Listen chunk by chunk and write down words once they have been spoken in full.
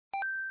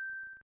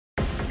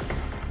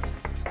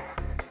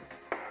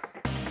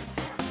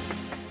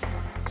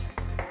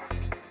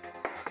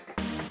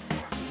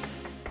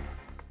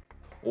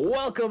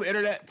Welcome,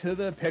 Internet, to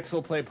the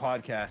PixelPlay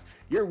podcast,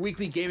 your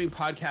weekly gaming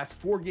podcast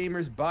for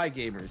gamers by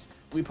gamers.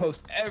 We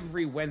post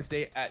every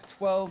Wednesday at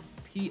 12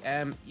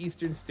 p.m.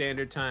 Eastern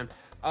Standard Time,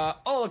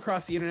 all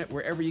across the Internet,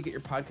 wherever you get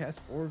your podcast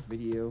or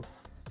videos.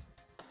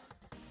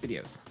 I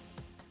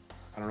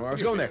don't know where I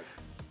was going there.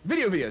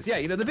 Videos,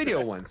 yeah, the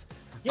video ones.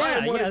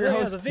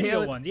 The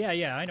video ones.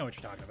 Yeah, I know what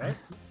you're talking about.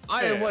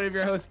 I am one of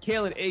your hosts,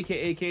 Kalen,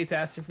 aka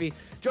Catastrophe,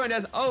 joined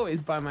as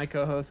always by my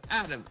co-host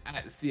Adam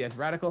at CS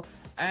Radical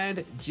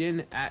and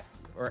Jin at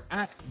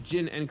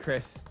Jin and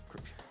Chris.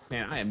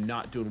 Man, I am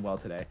not doing well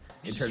today.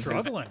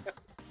 Struggling.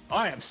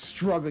 I am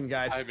struggling,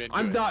 guys.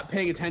 I'm not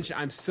paying attention.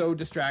 I'm so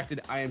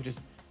distracted. I am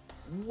just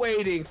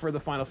waiting for the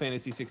Final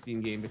Fantasy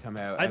 16 game to come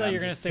out. I thought you were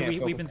going to say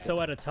we've been so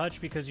out of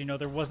touch because,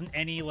 there wasn't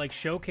any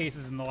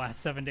showcases in the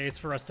last 7 days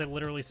for us to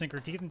literally sink our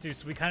teeth into.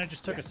 So we kind of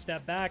just took a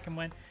step back and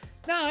went,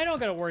 no, I don't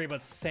got to worry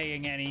about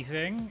saying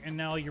anything. And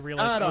now you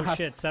realize,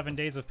 shit, 7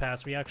 days have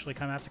passed. We actually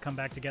have to come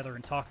back together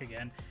and talk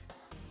again.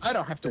 I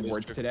don't have to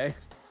words today.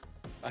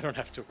 I don't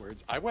have to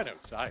words. I went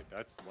outside.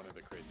 That's one of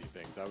the crazy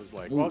things. I was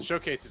like, well,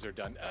 showcases are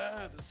done.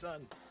 The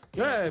sun.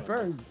 Yeah, it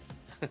burns.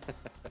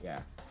 Yeah.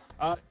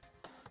 How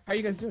are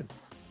you guys doing?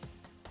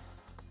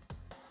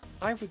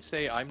 I would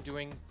say I'm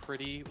doing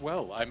pretty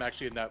well. I'm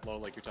actually in that low,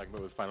 like you're talking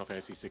about with Final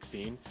Fantasy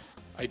 16.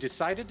 I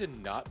decided to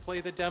not play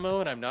the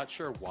demo, and I'm not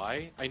sure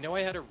why. I know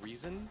I had a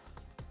reason,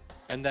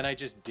 and then I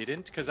just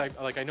didn't because I've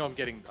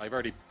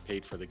already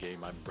paid for the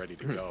game. I'm ready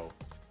to go.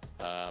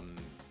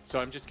 So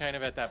I'm just kind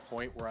of at that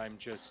point where I'm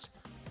just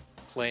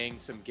playing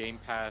some Game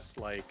Pass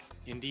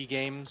indie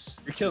games.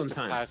 You're killing just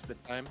to pass the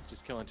time,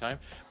 just killing time.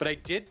 But I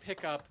did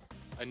pick up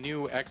a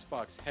new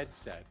Xbox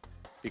headset.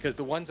 Because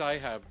the ones I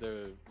have,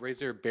 the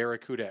Razer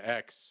Barracuda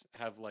X,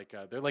 have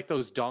they're like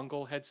those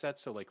dongle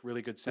headsets, so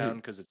really good sound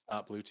because it's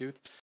not Bluetooth.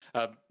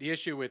 The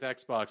issue with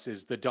Xbox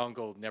is the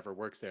dongle never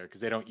works there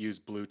because they don't use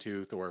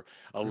Bluetooth or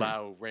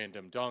allow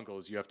random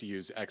dongles. You have to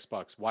use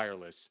Xbox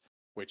Wireless,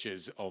 which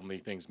is only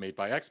things made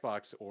by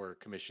Xbox or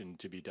commissioned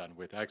to be done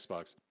with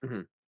Xbox.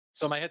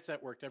 So my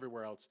headset worked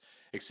everywhere else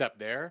except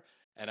there.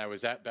 And I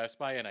was at Best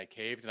Buy and I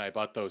caved and I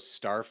bought those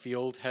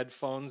Starfield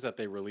headphones that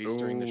they released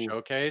during the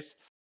showcase.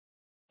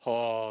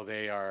 Oh,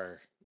 they are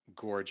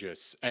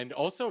gorgeous and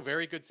also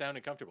very good sound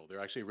and comfortable. They're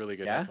actually really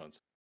good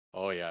headphones.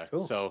 Oh yeah.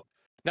 Cool. So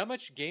not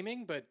much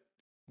gaming, but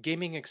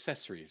gaming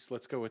accessories.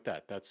 Let's go with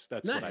that. That's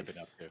nice. What I've been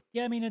up to.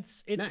 Yeah, I mean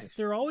it's nice.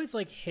 They're always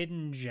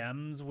hidden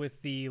gems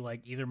with the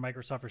either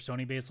Microsoft or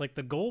Sony based.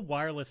 The gold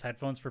wireless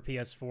headphones for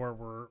PS4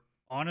 were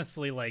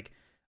honestly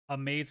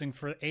amazing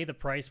for A, the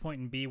price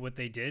point, and B, what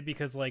they did,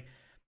 because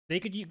they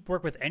could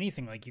work with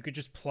anything. You could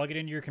just plug it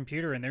into your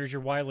computer and there's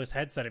your wireless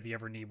headset if you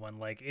ever need one.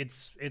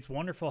 It's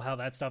wonderful how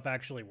that stuff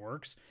actually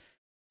works,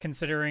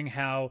 considering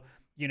how,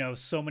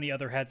 so many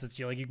other headsets,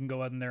 you can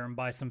go out in there and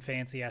buy some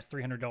fancy ass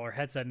 $300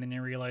 headset and then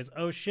you realize,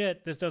 oh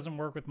shit, this doesn't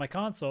work with my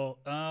console.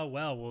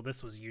 Well,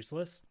 this was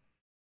useless.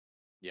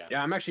 Yeah,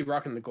 I'm actually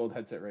rocking the gold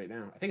headset right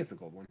now. I think it's the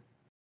gold one.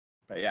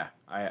 But yeah,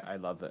 I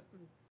love it.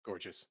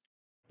 Gorgeous.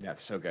 Yeah,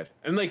 it's so good.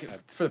 And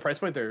for the price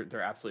point,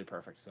 they're absolutely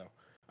perfect. So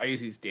I use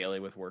these daily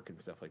with work and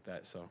stuff like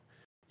that. So,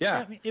 yeah.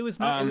 I mean, it was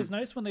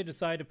nice when they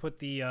decided to put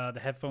the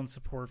headphone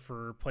support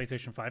for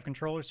PlayStation 5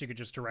 controllers, so you could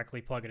just directly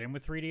plug it in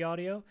with 3D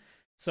audio.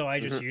 So I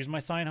just use my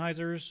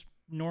Sennheisers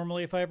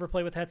normally if I ever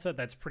play with headset.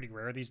 That's pretty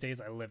rare these days.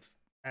 I live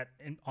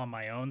on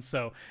my own,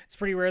 so it's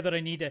pretty rare that I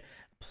need to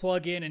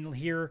plug in and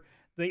hear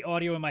the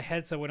audio in my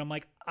headset when I'm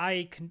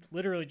I can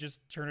literally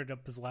just turn it up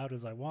as loud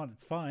as I want.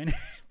 It's fine,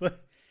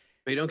 but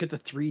you don't get the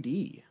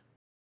 3D.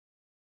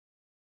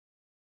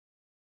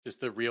 Just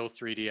the real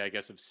 3D, I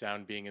guess, of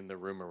sound being in the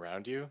room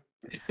around you.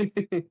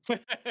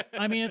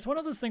 I mean, it's one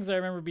of those things I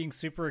remember being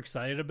super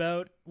excited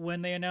about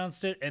when they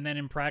announced it. And then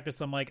in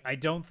practice, I'm I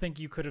don't think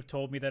you could have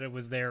told me that it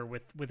was there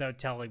without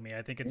telling me.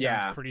 I think it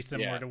sounds pretty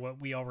similar to what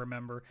we all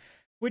remember,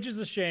 which is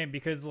a shame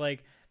because I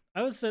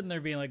was sitting there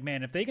being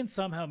man, if they can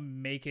somehow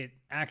make it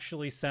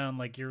actually sound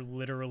like you're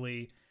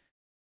literally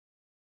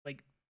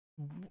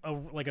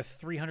a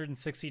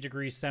 360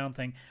 degree sound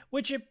thing,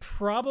 which it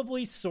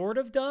probably sort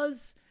of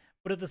does.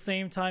 But at the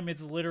same time,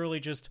 it's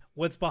literally just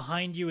what's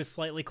behind you is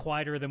slightly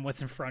quieter than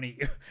what's in front of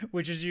you,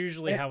 which is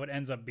usually how it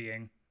ends up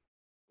being.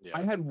 Yeah.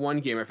 I had one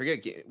game, I forget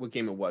what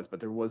game it was,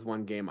 but there was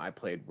one game I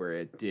played where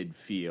it did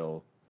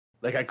feel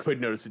I could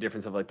notice the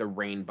difference of the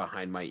rain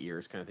behind my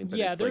ears kind of thing. But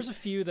yeah, there's a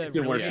few that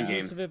really made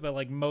use of it,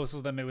 but most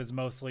of them, it was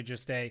mostly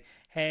just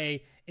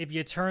hey, if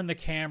you turn the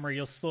camera,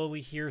 you'll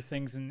slowly hear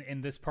things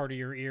in this part of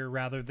your ear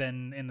rather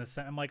than in the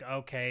sound. I'm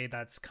okay,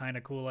 that's kind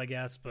of cool, I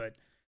guess, but...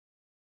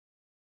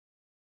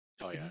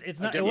 Oh, yeah. It's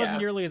not. It wasn't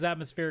nearly as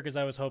atmospheric as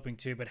I was hoping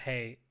to, but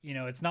hey,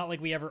 it's not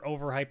like we ever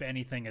overhype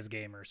anything as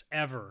gamers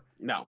ever.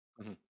 No,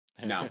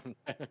 no.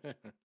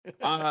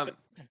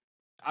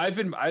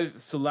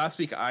 So last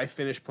week I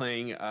finished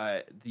playing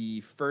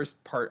the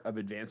first part of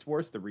Advance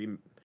Wars, the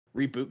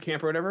reboot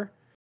camp or whatever.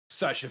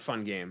 Such a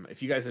fun game.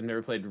 If you guys have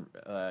never played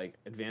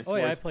Advance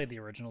Wars, I played the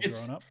originals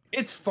growing up.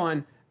 It's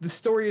fun. The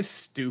story is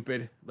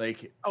stupid.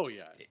 Oh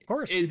yeah, of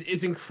course.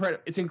 It's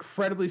incredible. It's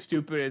incredibly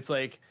stupid. It's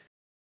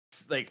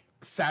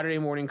Saturday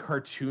morning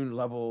cartoon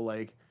level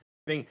like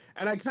thing,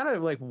 and I kind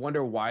of like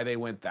wonder why they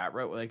went that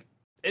route. Like,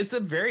 it's a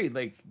very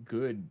like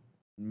good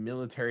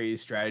military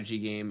strategy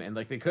game, and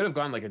like they could have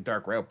gone like a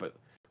dark route, but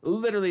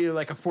literally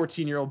like a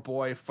 14-year-old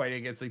boy fighting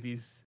against like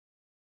these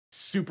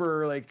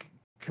super like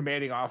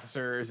commanding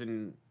officers,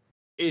 and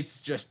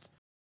it's just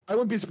I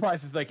wouldn't be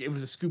surprised if like it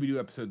was a Scooby-Doo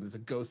episode and there's a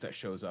ghost that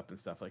shows up and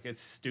stuff. Like,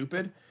 it's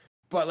stupid,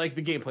 but like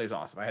the gameplay is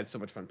awesome. I had so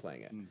much fun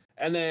playing it.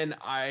 And then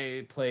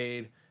I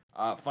played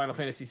Final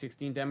Fantasy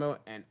 16 demo,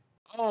 and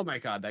oh my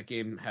god, that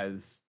game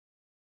has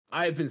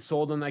I've been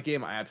sold on that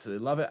game. I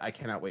absolutely love it. I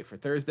cannot wait for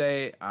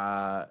Thursday.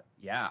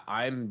 Yeah,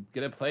 I'm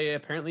gonna play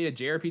apparently a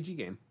JRPG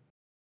game.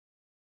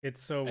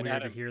 It's so And weird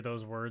Adam- to hear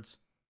those words.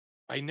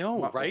 I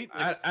know, right?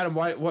 Like, Adam,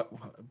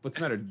 what's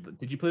the matter?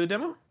 Did you play the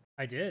demo?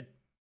 I did.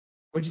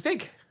 What'd you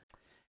think?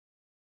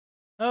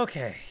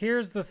 Okay,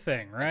 here's the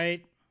thing,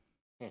 right?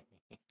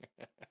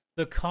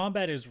 The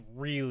combat is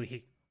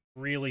really,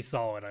 really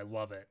solid. I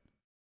love it.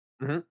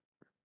 Mm-hmm.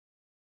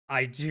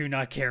 I do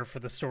not care for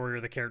the story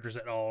or the characters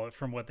at all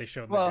from what they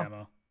showed in the Well,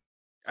 demo.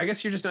 I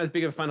guess you're just not as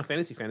big of a Final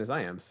Fantasy fan as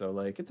I am, so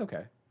like it's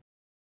okay.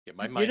 yeah,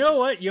 my You mind know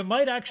what? You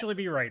might actually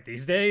be right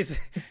these days.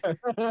 I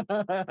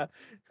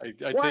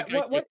think I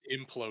just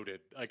imploded.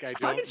 Like, I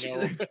How don't did you-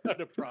 know how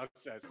to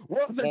process.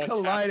 Worlds are what's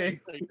colliding. happening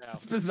right now.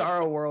 It's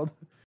bizarro world.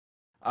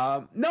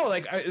 No,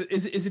 like,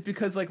 is it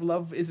because like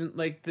love isn't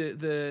like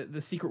the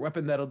secret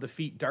weapon that'll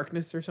defeat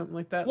darkness or something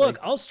like that? Look,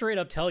 Like, I'll straight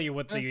up tell you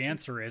what the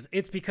answer is.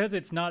 It's because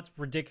it's not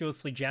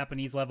ridiculously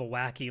Japanese level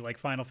wacky like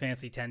Final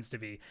Fantasy tends to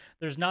be.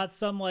 There's not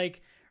some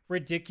like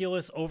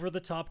ridiculous over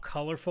the top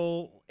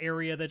colorful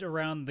area that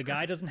around the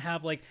guy doesn't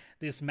have like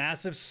this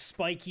massive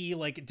spiky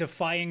like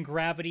defying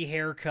gravity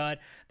haircut.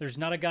 There's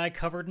not a guy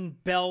covered in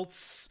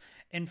belts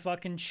and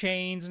fucking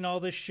chains and all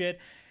this shit.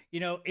 You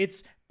know,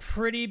 it's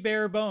pretty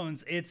bare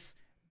bones. It's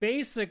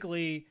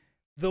basically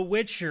The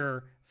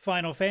Witcher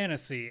Final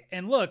Fantasy.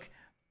 And look,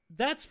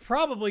 that's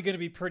probably going to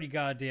be pretty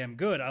goddamn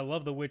good. I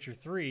love The Witcher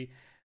 3.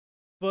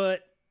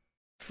 But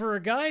for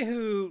a guy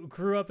who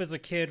grew up as a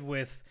kid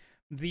with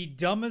the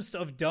dumbest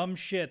of dumb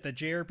shit that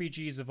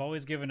JRPGs have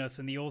always given us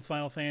in the old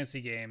Final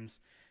Fantasy games,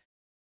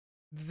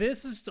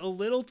 this is a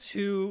little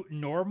too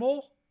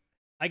normal.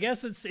 I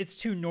guess it's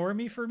too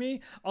normy for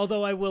me.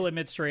 Although I will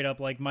admit straight up,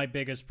 like, my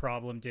biggest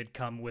problem did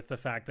come with the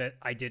fact that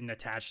I didn't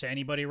attach to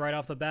anybody right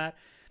off the bat.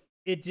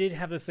 It did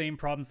have the same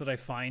problems that I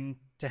find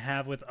to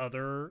have with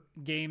other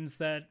games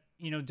that,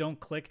 you know, don't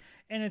click.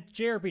 And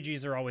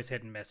JRPGs are always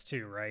hit and miss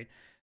too, right?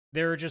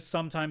 There are just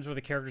some times where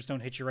the characters don't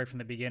hit you right from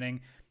the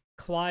beginning.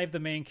 Clive, the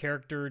main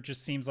character,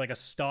 just seems like a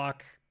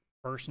stock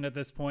person at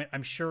this point.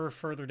 I'm sure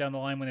further down the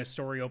line when his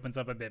story opens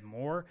up a bit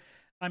more,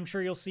 I'm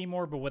sure you'll see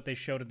more, but what they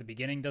showed at the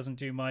beginning doesn't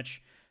do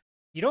much.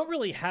 You don't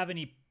really have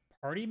any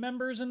party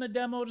members in the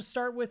demo to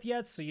start with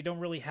yet, so you don't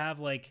really have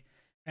like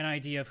an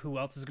idea of who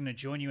else is going to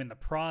join you in the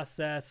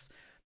process.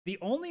 The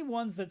only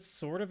ones that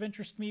sort of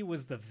interest me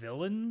was the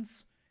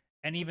villains,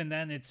 and even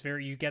then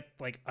you get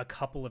like a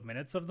couple of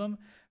minutes of them.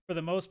 For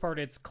the most part,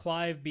 it's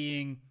Clive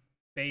being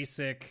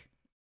basic,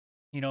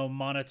 you know,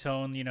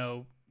 monotone, you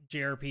know,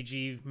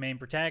 JRPG main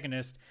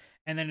protagonist,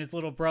 and then his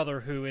little brother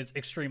who is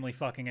extremely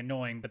fucking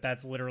annoying, but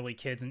that's literally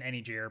kids in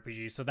any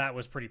JRPG, so that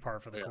was pretty par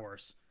for the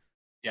course.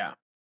 yeah.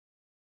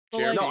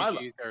 But, like,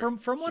 JRPGs are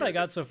from what I here.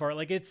 got so far,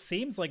 like, it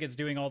seems like it's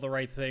doing all the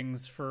right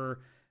things for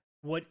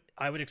what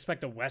I would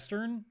expect a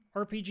Western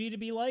RPG to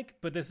be like,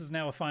 but this is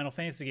now a Final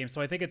Fantasy game,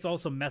 so I think it's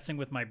also messing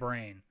with my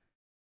brain.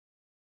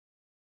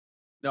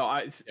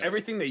 No,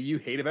 everything that you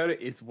hate about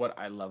it is what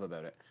I love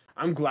about it.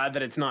 I'm glad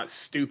that it's not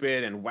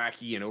stupid and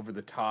wacky and over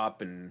the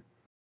top and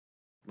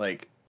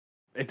like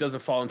it doesn't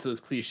fall into those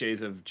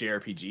cliches of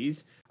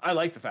JRPGs. I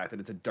like the fact that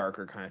it's a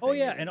darker kind of thing. Oh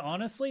yeah, and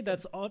honestly,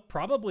 that's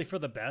probably for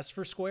the best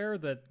for Square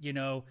that, you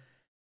know,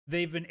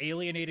 they've been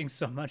alienating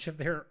so much of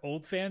their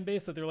old fan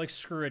base that they're like,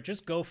 screw it,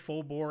 just go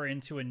full bore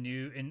into a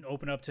new and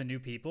open up to new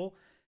people.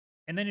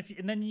 And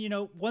then you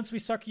know, once we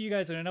sucker you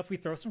guys in enough, we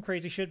throw some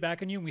crazy shit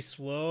back on you and we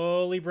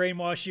slowly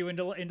brainwash you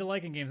into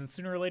liking games. And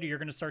sooner or later, you're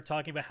going to start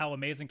talking about how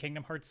amazing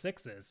Kingdom Hearts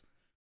 6 is.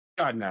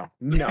 God, no.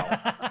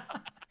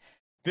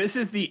 This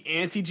is the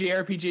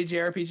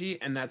anti-JRPG,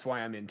 and that's why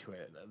I'm into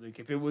it. Like,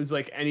 if it was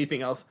like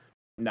anything else,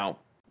 no,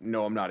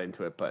 I'm not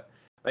into it. But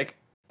like,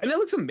 and it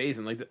looks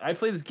amazing. Like, I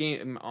play this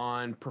game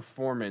on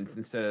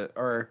performance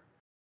or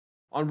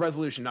on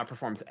resolution, not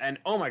performance. And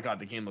oh my god,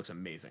 the game looks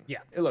amazing. Yeah,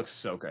 it looks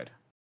so good.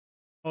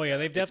 Oh yeah,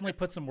 they've definitely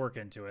put some work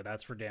into it.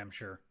 That's for damn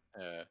sure.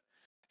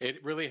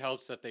 It really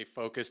helps that they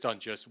focused on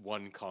just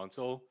one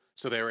console,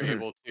 so they were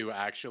able to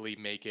actually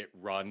make it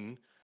run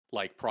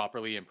like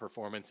properly in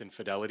performance and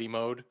fidelity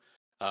mode.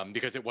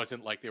 Because it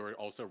wasn't like they were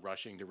also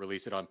rushing to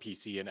release it on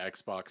PC and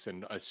Xbox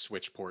and a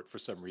Switch port for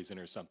some reason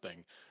or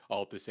something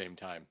all at the same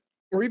time.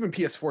 Or even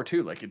PS4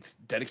 too, like it's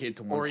dedicated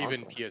to one Or console.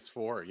 even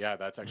PS4. Yeah,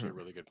 that's actually a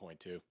really good point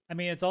too. I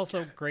mean, it's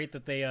also great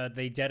that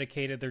they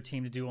dedicated their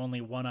team to do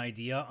only one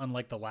idea,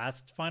 unlike the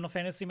last Final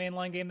Fantasy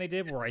mainline game they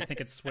did, where I think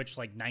it switched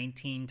like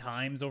 19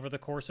 times over the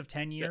course of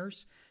 10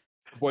 years.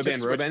 Boy Just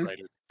band switch Robin.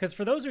 writers. Because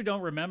for those who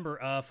don't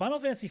remember, Final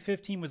Fantasy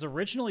 15 was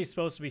originally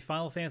supposed to be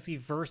Final Fantasy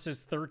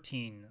Versus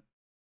 13.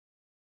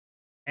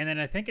 And then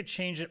I think it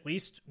changed at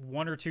least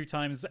 1 or 2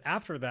 times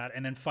after that,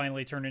 and then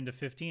finally turned into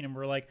 15. And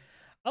we're like,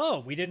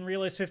 oh, we didn't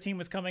realize 15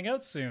 was coming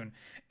out soon.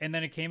 And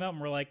then it came out,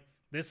 and we're like,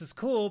 this is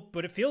cool,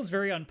 but it feels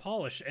very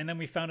unpolished. And then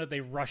we found out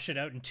they rushed it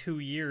out in 2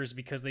 years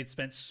because they'd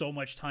spent so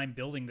much time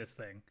building this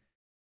thing.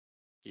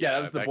 Yeah,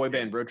 that was the boy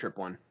band road trip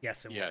one.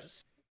 Yes, it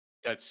was.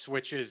 That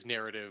switches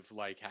narrative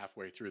like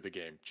halfway through the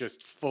game.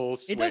 Just full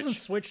switch. It doesn't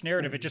switch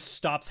narrative, it just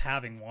stops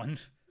having one.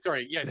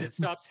 Sorry, yes, it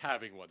stops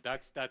having one.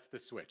 That's the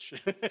switch.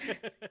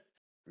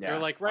 They're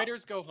like,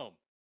 writers, go home.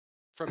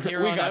 From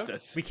here on out,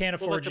 this. We can't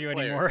afford you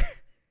anymore.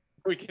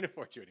 We can't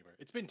afford you anymore.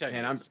 It's been 10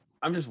 years.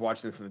 I'm just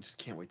watching this and I just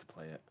can't wait to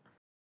play it.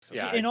 So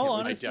Yeah, in all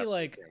honesty,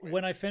 like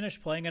when I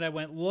finished playing it, I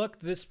went, look,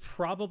 this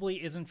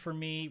probably isn't for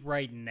me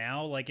right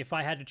now. Like if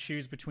I had to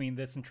choose between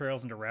this and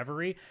Trails into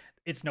Reverie,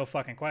 it's no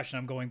fucking question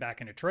I'm going back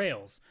into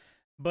Trails.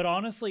 But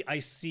honestly, I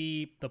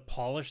see the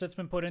polish that's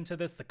been put into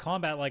this. The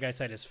combat, like I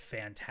said, is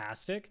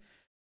fantastic.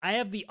 I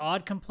have the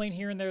odd complaint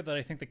here and there that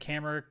I think the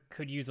camera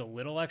could use a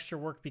little extra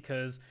work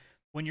because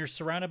when you're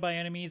surrounded by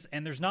enemies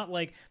and there's not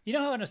like, you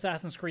know how in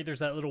Assassin's Creed there's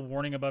that little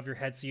warning above your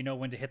head so you know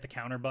when to hit the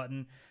counter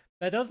button?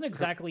 That doesn't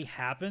exactly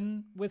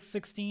happen with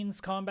 16's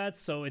combat,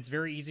 so it's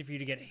very easy for you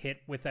to get hit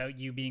without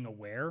you being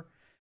aware.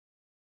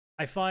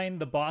 I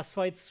find the boss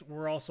fights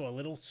were also a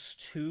little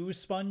too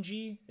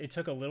spongy. It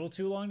took a little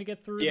too long to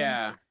get through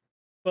them.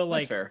 But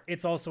like,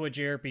 it's also a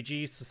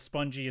JRPG, so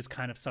spongy is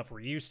kind of stuff we're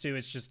used to.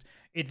 It's just,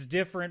 it's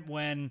different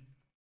when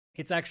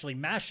it's actually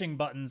mashing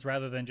buttons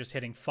rather than just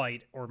hitting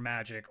fight or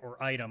magic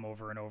or item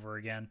over and over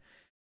again.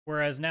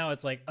 Whereas now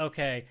it's like,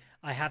 okay,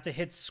 I have to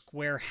hit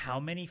square how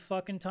many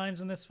fucking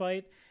times in this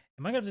fight?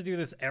 Am I going to have to do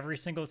this every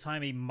single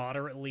time a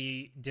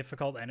moderately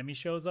difficult enemy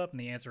shows up? And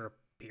the answer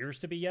appears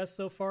to be yes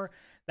so far.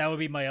 That would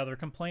be my other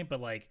complaint,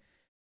 but like,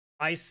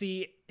 I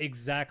see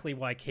exactly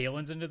why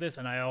Kaylin's into this,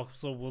 and I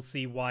also will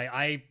see why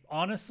I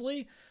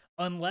honestly,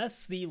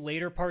 unless the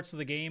later parts of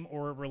the game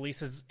or it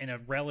releases in a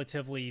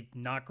relatively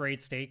not great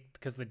state,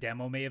 because the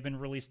demo may have been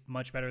released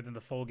much better than the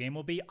full game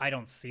will be, I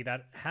don't see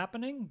that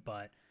happening,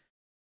 but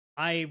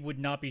I would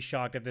not be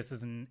shocked if this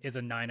is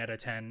a 9 out of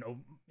 10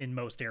 in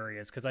most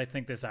areas, because I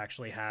think this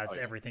actually has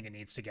everything it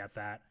needs to get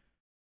that.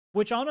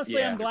 Which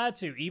honestly, I'm glad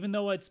to, even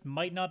though it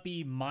might not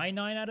be my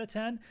 9 out of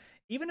 10,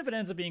 even if it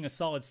ends up being a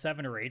solid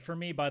 7 or 8 for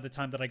me by the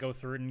time that I go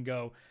through it and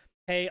go,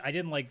 hey, I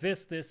didn't like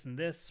this, this, and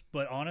this,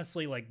 but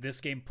honestly, like this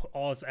game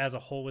as a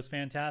whole was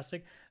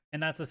fantastic,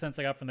 and that's the sense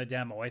I got from the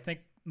demo. I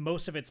think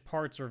most of its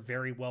parts are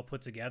very well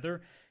put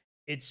together.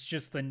 It's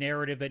just the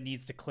narrative that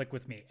needs to click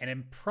with me, and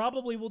it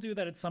probably will do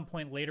that at some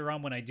point later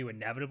on when I do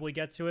inevitably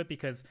get to it,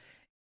 because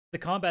the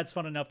combat's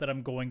fun enough that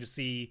I'm going to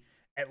see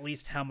at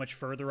least how much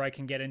further I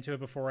can get into it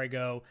before I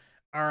go,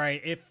 all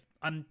right, if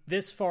I'm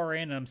this far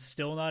in and I'm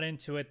still not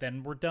into it,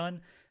 then we're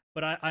done.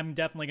 But I'm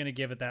definitely going to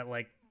give it that,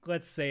 like,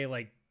 let's say,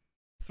 like,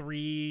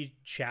 3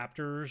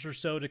 chapters or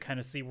so to kind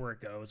of see where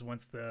it goes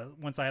once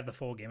I have the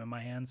full game in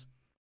my hands.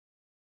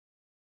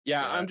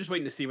 Yeah, I'm just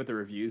waiting to see what the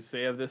reviews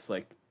say of this,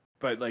 like,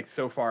 but like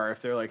so far,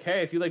 if they're like,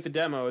 hey, if you like the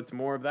demo, it's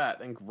more of that,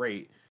 then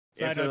great.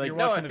 So if you're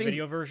watching the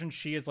video version,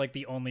 she is like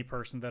the only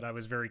person that I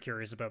was very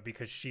curious about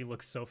because she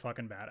looks so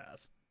fucking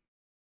badass.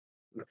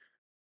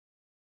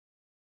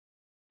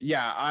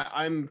 Yeah,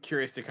 I'm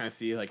curious to kind of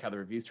see like how the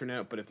reviews turn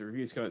out, but if the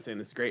reviews come out saying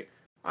this is great,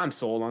 I'm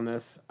sold on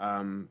this.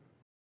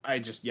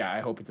 I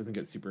hope it doesn't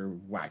get super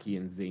wacky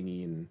and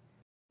zany, and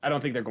I don't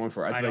think they're going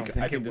for it. I don't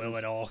think it will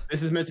at all.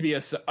 This is meant to be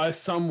a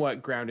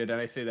somewhat grounded, and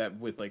I say that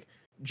with like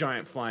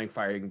giant flying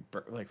firing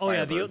like. Oh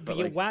yeah, the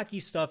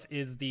wacky stuff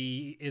is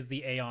the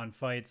Aeon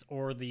fights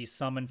or the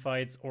summon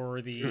fights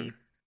or the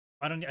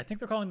I think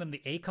they're calling them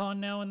the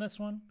Acon now in this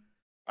one.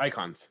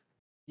 Icons.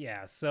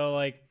 Yeah, so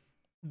like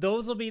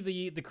those will be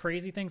the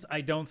crazy things.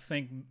 I don't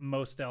think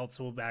most else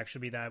will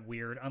actually be that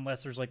weird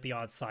unless there's like the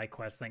odd side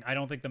quest thing. I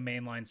don't think the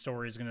mainline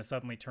story is going to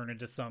suddenly turn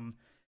into some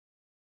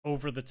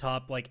over the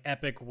top like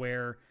epic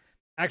where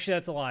actually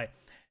that's a lie.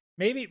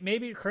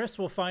 Maybe Chris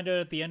will find out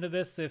at the end of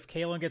this if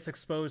Kaylin gets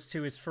exposed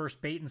to his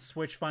first bait and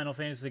switch Final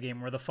Fantasy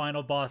game where the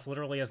final boss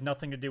literally has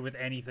nothing to do with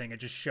anything. It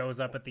just shows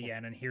up at the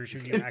end and here's who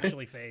you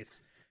actually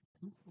face.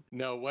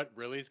 No, what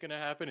really is going to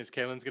happen is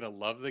Kaylin's going to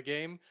love the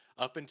game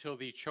up until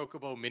the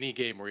Chocobo mini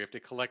game where you have to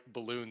collect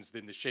balloons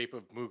in the shape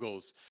of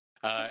Moogles.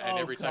 And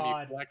every time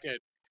you collect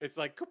it, it's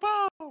like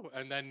Kupo!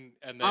 And then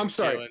I'm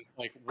sorry. Kaylin's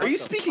like, what are you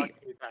the speaking? fuck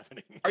is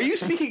happening? Are you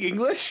speaking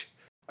English?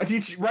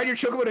 Did you ride your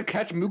Chocobo to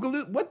catch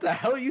Moogaloo? What the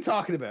hell are you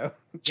talking about?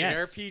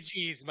 Yes.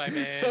 JRPGs, my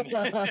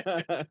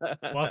man.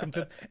 Welcome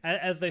to,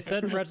 as they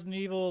said in Resident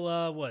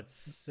Evil,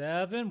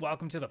 7?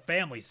 Welcome to the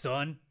family,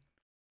 son.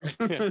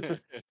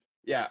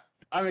 Yeah,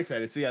 I'm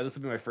excited. So yeah, this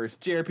will be my first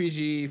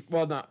JRPG.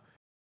 Well, not.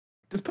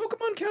 Does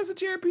Pokemon count as a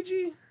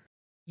JRPG?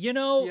 You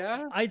know,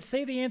 yeah. I'd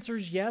say the answer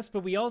is yes,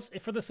 but we also,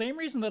 for the same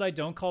reason that I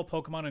don't call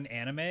Pokemon an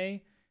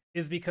anime,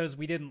 is because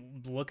we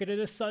didn't look at it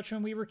as such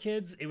when we were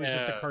kids. It was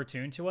just a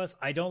cartoon to us.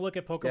 I don't look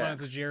at Pokemon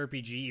as a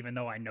JRPG, even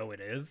though I know it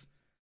is.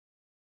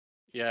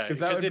 Yeah, Because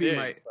that because would it be is,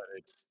 my. but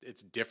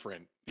it's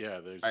different. Yeah,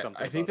 there's something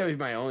I think about that it. would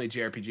be my only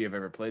JRPG I've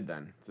ever played.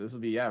 Then, so this will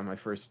be my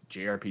first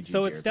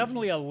So it's JRPG.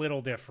 definitely a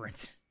little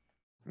different.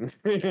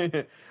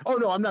 Oh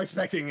no, I'm not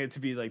expecting it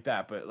to be like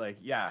that, but like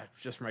yeah,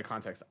 just for my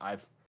context,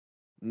 I've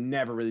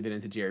never really been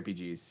into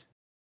JRPGs.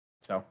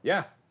 So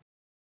yeah,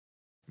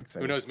 Who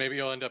excited. knows? Maybe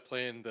you'll end up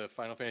playing the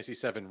Final Fantasy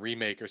VII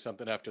remake or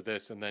something after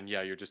this, and then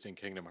yeah, you're just in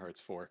Kingdom Hearts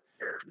 4.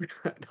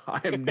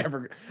 I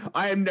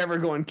am never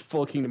going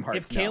full Kingdom Hearts.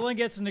 If Kalen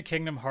gets into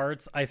Kingdom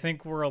Hearts, I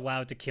think we're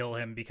allowed to kill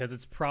him because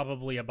it's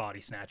probably a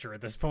body snatcher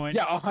at this point.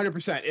 Yeah,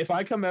 100%. If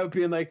I come out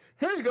being like,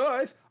 "Hey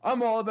guys,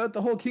 I'm all about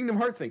the whole Kingdom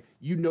Hearts thing,"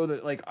 you know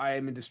that like I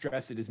am in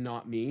distress. It is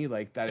not me.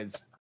 Like that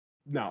is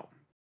no.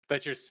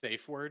 That's your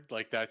safe word?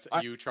 Like that's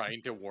you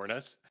trying to warn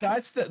us?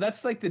 That's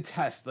like the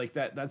test. Like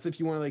that's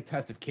if you want to like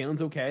test if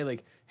Kalen's okay.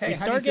 Like, hey, We how do you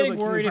start feel getting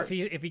about worried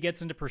Kingdom if he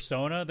gets into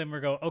Persona, then we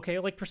go, okay,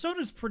 like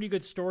Persona's pretty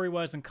good story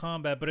wise in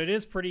combat, but it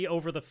is pretty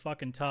over the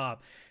fucking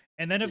top.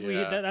 And then if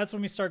that's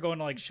when we start going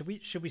like, should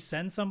we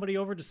send somebody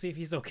over to see if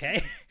he's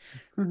okay?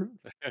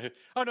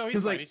 Oh no,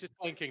 he's fine. like- He's just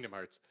playing Kingdom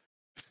Hearts.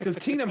 Because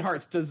Kingdom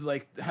Hearts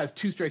has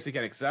two strikes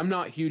against it. Because I'm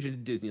not huge into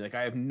Disney. Like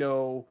I have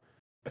no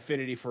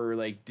affinity for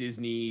like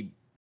Disney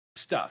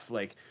stuff.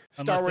 Like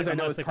Star Wars, I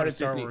know is they part put a of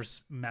Star Disney.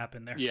 Wars map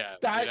in there. Yeah,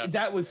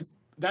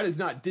 That is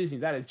not Disney.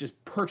 That is just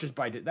purchased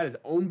by. That is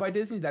owned by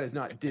Disney. That is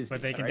not Disney.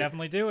 But they can right?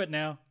 definitely do it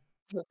now.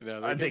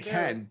 No, They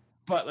can.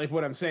 But like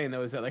what I'm saying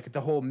though is that like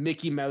the whole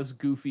Mickey Mouse,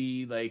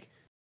 Goofy, like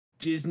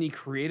Disney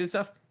created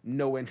stuff,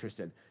 no interest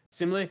in.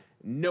 Similarly,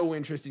 no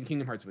interest in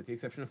Kingdom Hearts, with the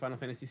exception of Final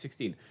Fantasy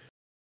 16.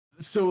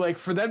 So like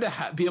for them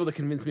to be able to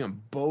convince me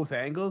on both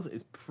angles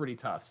is pretty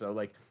tough. So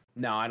like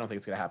no, I don't think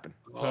it's gonna happen.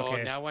 It's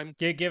okay. Now I'm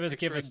give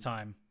us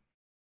time.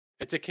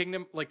 It's a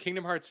Kingdom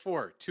Hearts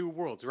 4, two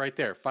worlds right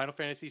there. Final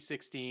Fantasy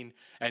 16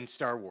 and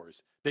Star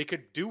Wars. They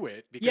could do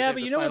it because yeah,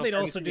 but you know what they'd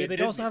also do?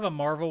 They'd also have a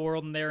Marvel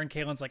world in there, and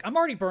Kalen's like, I'm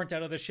already burnt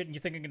out of this shit, and you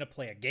think I'm gonna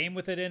play a game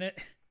with it in it?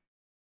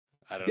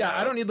 I don't know.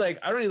 I don't need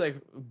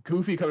like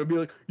Goofy coming and be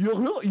like,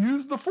 you'll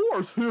use the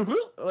Force.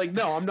 Like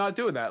no, I'm not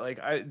doing that. Like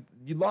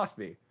you lost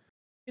me.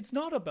 It's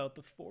not about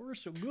the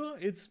Force.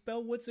 It's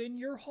about what's in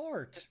your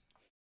heart.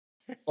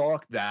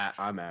 Fuck that.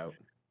 I'm out.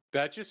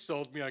 That just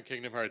sold me on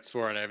Kingdom Hearts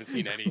 4, and I haven't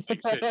seen anything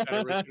since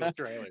that original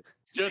trailer.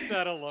 Just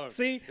that alone.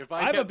 See,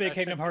 I'm a big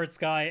Kingdom Hearts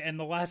guy, and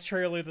the last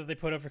trailer that they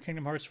put up for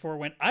Kingdom Hearts 4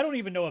 went, I don't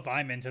even know if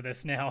I'm into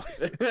this now.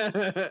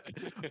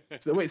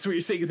 So wait, so what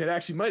you're saying is it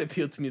actually might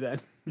appeal to me then?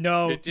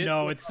 No,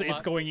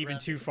 it's going even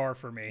too far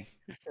for me.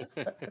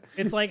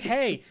 It's like,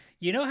 hey,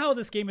 you know how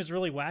this game is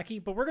really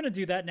wacky, but we're gonna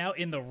do that now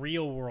in the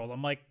real world.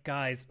 I'm like,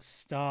 guys,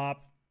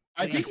 stop.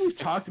 I think we've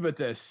talked about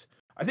this.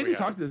 I think we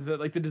talked about that.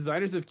 Like the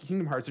designers of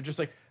Kingdom Hearts are just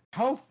like,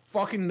 how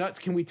fucking nuts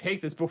can we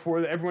take this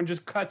before everyone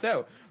just cuts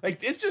out?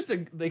 Like it's just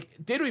they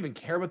don't even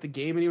care about the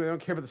game anymore. They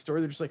don't care about the story.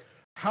 They're just like,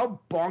 how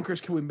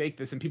bonkers can we make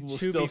this and people will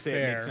still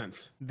say it makes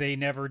sense. They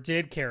never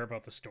did care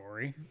about the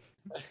story.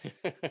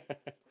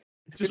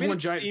 It's just one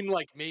giant. Seemed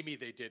like maybe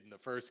they did in the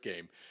first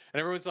game, and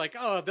everyone's like,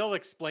 "Oh, they'll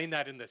explain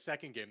that in the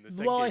second game."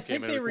 I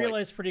think they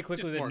realized pretty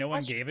quickly that no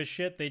one gave a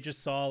shit. They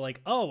just saw like,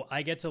 "Oh,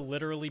 I get to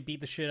literally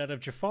beat the shit out of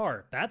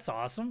Jafar. That's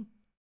awesome."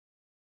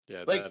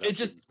 Yeah, like it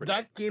just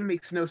that game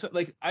makes no sense.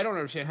 Like I don't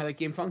understand how that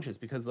game functions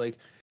because like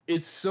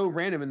it's so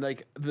random and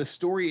like the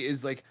story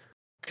is like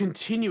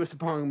continuous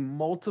upon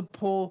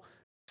multiple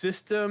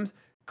systems,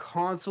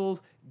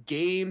 consoles,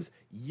 games,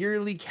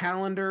 yearly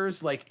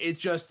calendars. Like it's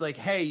just like,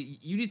 hey,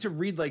 you need to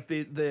read like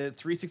the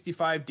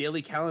 365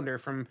 daily calendar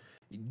from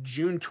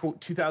June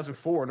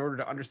 2004 in order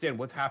to understand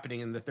what's happening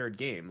in the third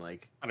game.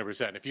 Like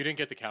 100%. If you didn't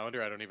get the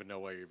calendar, I don't even know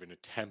why you're even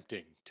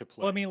attempting to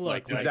play. Well, I mean,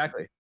 look, like,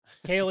 exactly.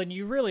 Kalen,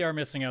 you really are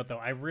missing out, though.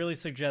 I really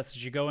suggest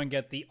that you go and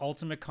get the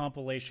ultimate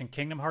compilation,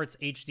 Kingdom Hearts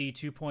HD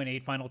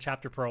 2.8 Final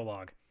Chapter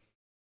Prologue.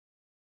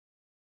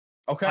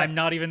 Okay. I'm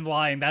not even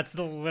lying. That's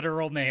the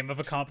literal name of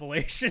a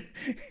compilation.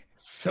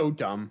 So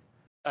dumb.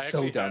 I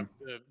actually have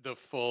the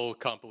full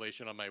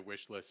compilation on my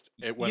wish list.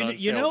 It went on sale.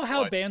 You know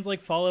how bands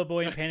like Fall Out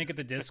Boy and Panic at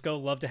the Disco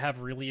love to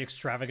have really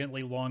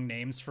extravagantly long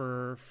names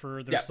for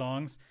their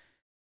songs?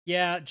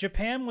 Yeah,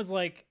 Japan was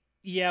like,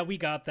 yeah, we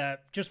got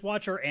that. Just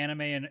watch our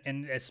anime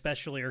and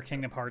especially our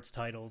Kingdom Hearts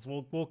titles.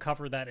 We'll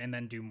cover that and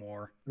then do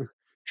more.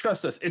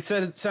 Trust us. It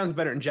sounds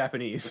better in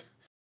Japanese.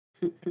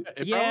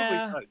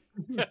 Yeah.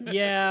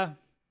 Yeah.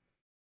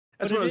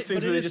 That's one of those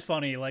things where it is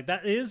funny. Like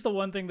that is the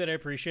one thing that I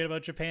appreciate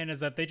about Japan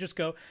is that they just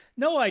go,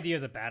 no idea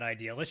is a bad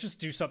idea. Let's just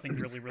do something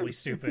really, really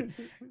stupid.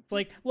 It's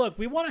like, look,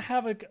 we want to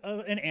have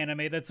an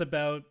anime that's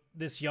about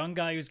this young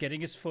guy who's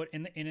getting his foot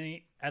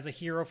as a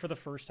hero for the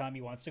first time. He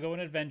wants to go on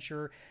an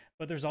adventure,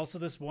 but there's also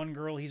this one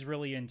girl he's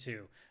really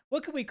into.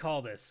 What can we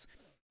call this?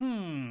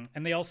 And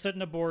they all sit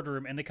in a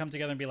boardroom and they come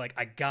together and be like,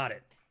 I got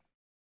it.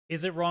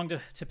 Is it wrong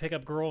to pick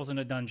up girls in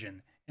a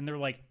dungeon? And they're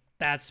like,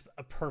 that's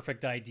a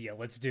perfect idea.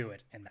 Let's do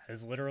it. And that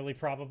is literally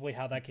probably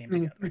how that came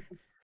together.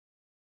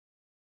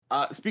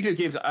 Speaking of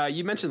games,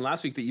 you mentioned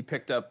last week that you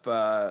picked up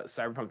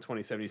Cyberpunk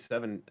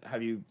 2077.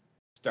 Have you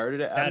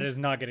started it, Adam? That is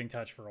not getting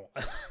touched for a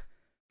while.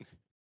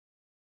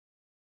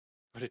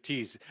 What a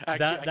tease. Actually, I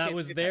That can't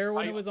was say there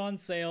when I- it was on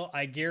sale.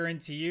 I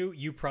guarantee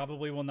you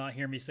probably will not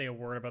hear me say a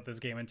word about this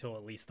game until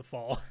at least the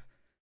fall.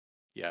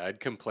 Yeah, I'd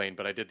complain,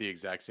 but I did the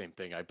exact same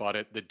thing. I bought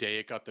it the day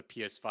it got the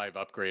PS5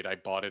 upgrade. I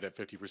bought it at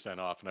 50%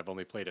 off, and I've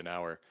only played an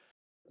hour.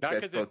 Not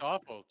Guys because both- it's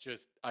awful,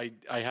 just I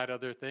had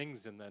other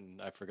things, and then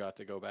I forgot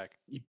to go back.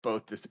 You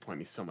both disappoint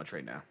me so much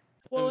right now.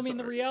 Well, I'm I mean,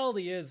 the sorry.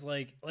 reality is,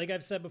 like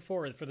I've said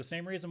before, for the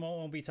same reason we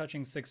won't be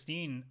touching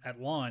 16 at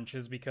launch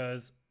is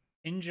because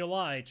in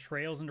July,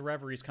 Trails into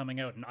Reverie is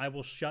coming out, and I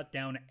will shut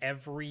down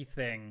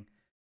everything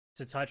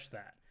to touch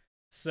that.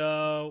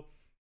 So,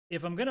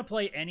 if I'm gonna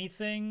play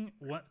anything,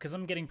 because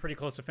I'm getting pretty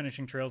close to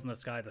finishing Trails in the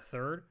Sky the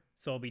 3rd,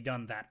 so I'll be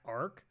done that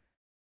arc.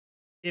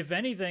 If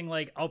anything,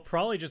 like I'll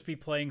probably just be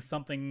playing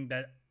something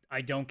that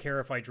I don't care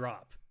if I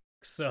drop.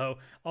 So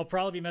I'll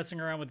probably be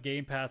messing around with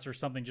Game Pass or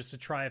something just to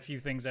try a few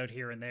things out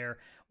here and there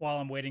while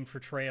I'm waiting for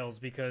Trails,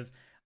 because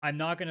I'm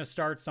not going to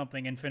start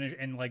something and finish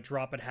and like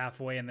drop it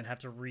halfway and then have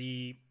to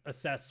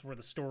reassess where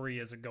the story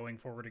is going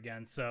forward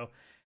again. So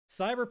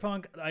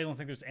Cyberpunk, I don't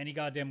think there's any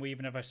goddamn way,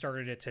 even if I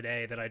started it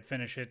today, that I'd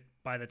finish it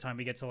by the time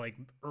we get to like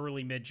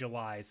early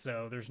mid-July.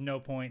 So there's no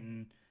point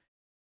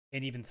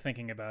in even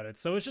thinking about it.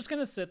 So it's just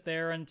going to sit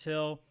there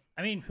until,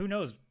 I mean, who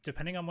knows,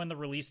 depending on when the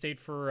release date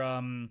for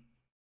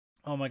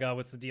oh my god,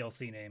 what's the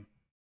DLC name?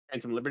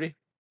 Phantom Liberty?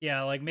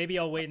 Yeah, like maybe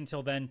I'll wait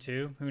until then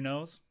too. Who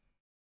knows?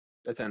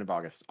 That's the end of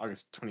August.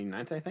 August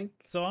 29th, I think.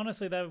 So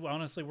honestly, that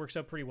honestly works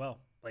out pretty well.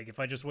 Like if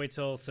I just wait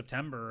till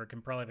September, I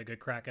can probably have a good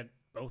crack at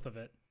both of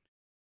it.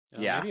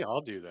 Yeah. Maybe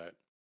I'll do that.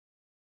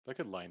 That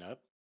could line up.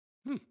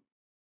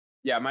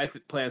 Yeah, my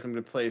plan is I'm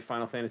going to play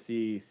Final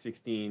Fantasy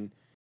 16,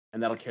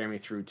 and that'll carry me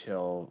through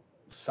till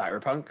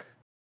Cyberpunk,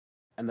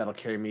 and that'll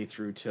carry me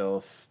through till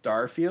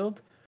Starfield,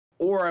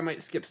 or I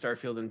might skip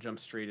Starfield and jump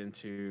straight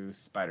into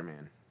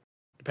Spider-Man,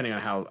 depending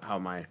on how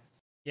my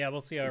Yeah,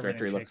 we'll see how everything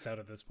Directory shakes looks- out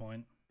at this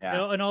point.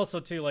 yeah. And also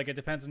too, like it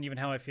depends on even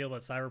how I feel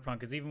about Cyberpunk,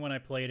 because even when I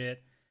played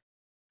it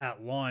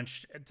at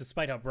launch,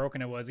 despite how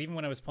broken it was, even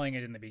when I was playing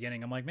it in the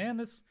beginning, I'm like,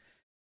 man,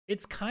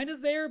 it's kind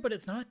of there, but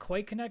it's not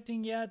quite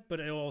connecting yet. But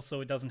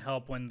it doesn't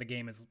help when the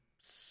game is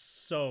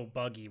so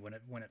buggy when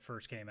it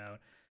first came out.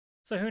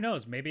 So who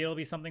knows? Maybe it'll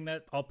be something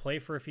that I'll play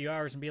for a few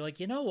hours and be like,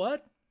 you know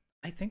what?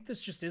 I think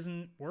this just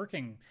isn't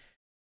working.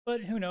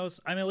 But who knows?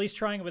 I'm at least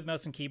trying it with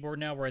mouse and keyboard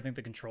now, where I think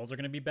the controls are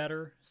going to be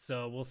better.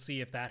 So we'll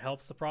see if that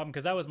helps the problem.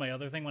 Because that was my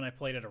other thing when I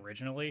played it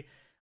originally.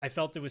 I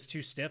felt it was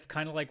too stiff,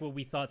 kind of like what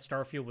we thought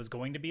Starfield was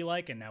going to be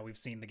like, and now we've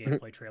seen the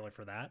gameplay trailer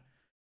for that.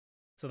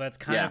 So that's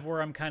kind of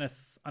where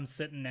I'm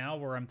sitting now,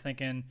 where I'm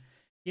thinking,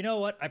 you know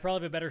what? I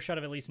probably have a better shot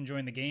of at least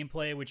enjoying the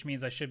gameplay, which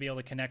means I should be able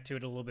to connect to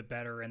it a little bit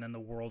better, and then the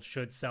world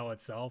should sell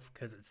itself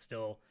because it's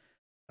still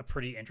a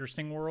pretty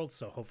interesting world.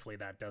 So hopefully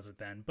that does it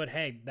then. But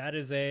hey, that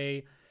is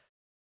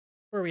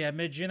where we at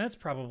mid-June. That's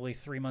probably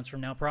 3 months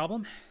from now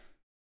problem.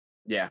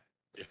 Yeah.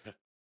 Yeah.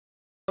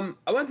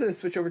 I wanted to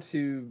switch over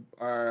to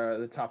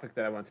the topic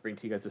that I wanted to bring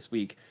to you guys this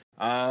week.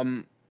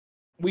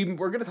 We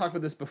were going to talk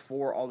about this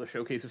before all the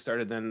showcases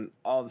started. Then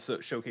all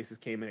the showcases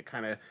came and it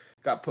kind of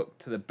got put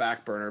to the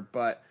back burner.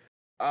 But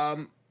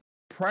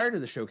prior to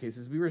the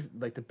showcases, we were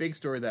like the big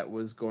story that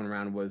was going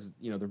around was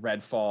the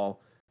Redfall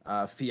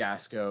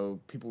fiasco.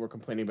 People were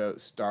complaining about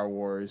Star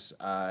Wars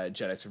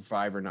Jedi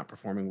Survivor not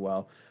performing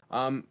well.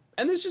 And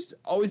there's just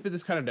always been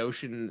this kind of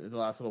notion the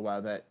last little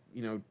while that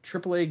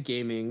AAA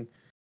gaming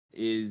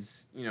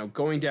is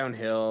going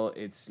downhill.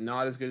 It's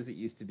not as good as it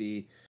used to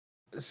be.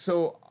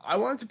 So I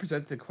wanted to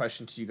present the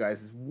question to you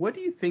guys: is what do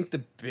you think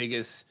the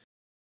biggest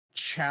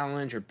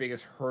challenge or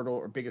biggest hurdle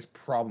or biggest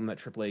problem that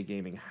AAA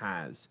gaming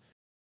has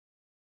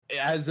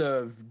as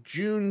of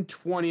June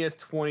 20th,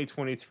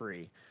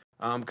 2023?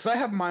 Because I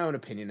have my own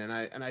opinion,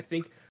 and I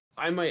think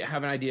I might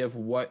have an idea of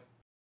what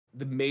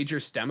the major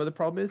stem of the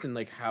problem is and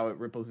like how it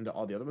ripples into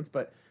all the other ones.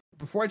 But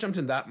before I jumped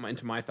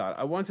into my thought,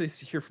 I wanted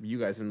to hear from you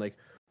guys and like,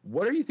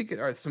 what are you thinking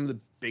are some of the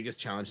biggest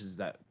challenges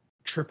that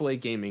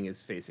AAA gaming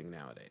is facing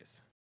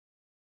nowadays?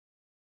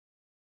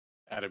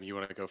 Adam, you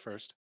want to go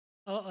first?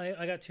 Oh,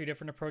 I got two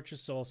different approaches,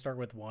 so I'll start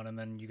with one, and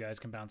then you guys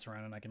can bounce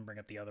around, and I can bring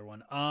up the other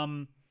one.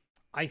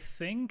 I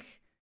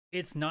think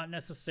it's not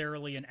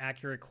necessarily an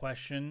accurate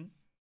question.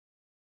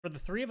 For the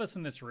three of us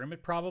in this room,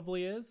 it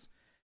probably is.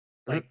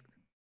 Like,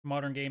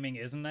 modern gaming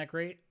isn't that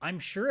great. I'm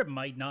sure it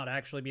might not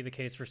actually be the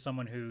case for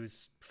someone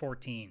who's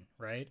 14,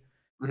 right?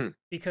 Mm-hmm.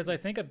 Because I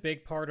think a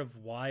big part of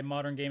why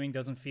modern gaming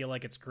doesn't feel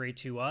like it's great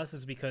to us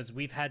is because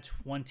we've had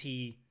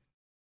 20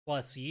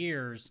 plus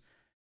years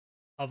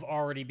of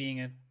already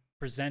being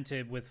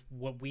presented with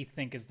what we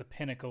think is the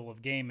pinnacle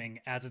of gaming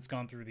as it's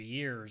gone through the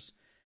years.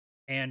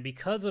 And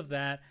because of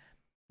that,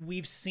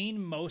 we've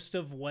seen most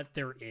of what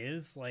there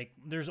is. Like,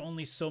 there's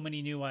only so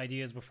many new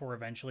ideas before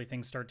eventually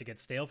things start to get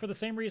stale, for the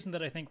same reason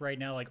that I think right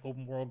now, like,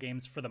 open world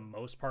games for the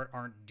most part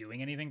aren't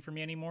doing anything for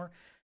me anymore,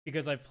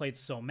 because I've played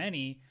so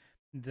many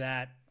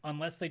that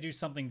unless they do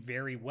something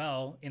very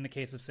well, in the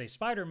case of, say,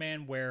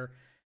 Spider-Man, where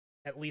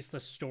at least the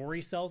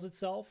story sells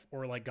itself,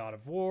 or like God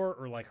of War,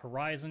 or like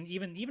Horizon.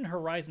 Even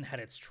Horizon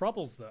had its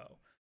troubles, though,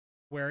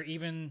 where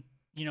even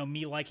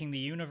me liking the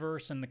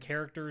universe and the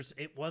characters,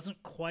 it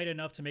wasn't quite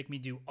enough to make me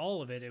do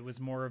all of it. It was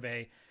more of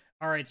a,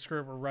 all right, screw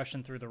it, we're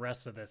rushing through the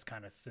rest of this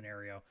kind of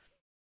scenario.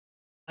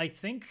 I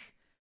think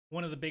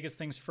one of the biggest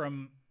things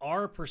from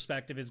our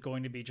perspective is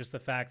going to be just the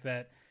fact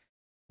that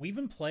we've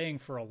been playing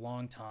for a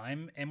long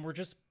time and we're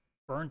just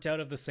burnt out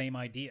of the same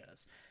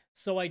ideas.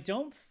 So I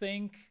don't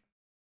think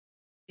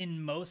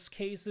in most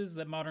cases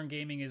that modern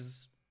gaming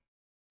is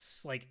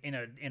like in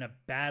a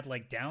bad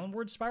like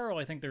downward spiral.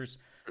 I think there's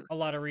a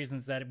lot of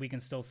reasons that we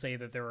can still say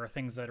that there are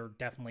things that are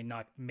definitely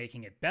not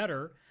making it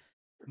better,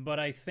 but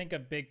I think a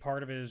big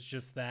part of it is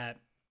just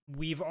that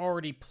we've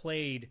already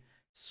played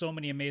so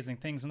many amazing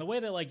things in the way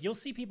that like you'll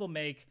see people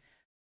make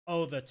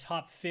the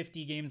top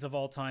 50 games of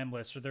all time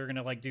list, or they're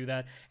gonna like do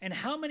that. And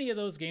how many of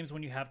those games,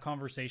 when you have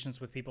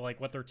conversations with people like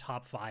what their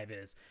top 5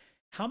 is,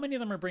 how many of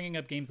them are bringing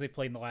up games they've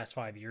played in the last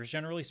 5 years?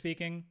 Generally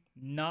speaking,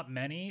 not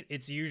many.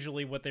 It's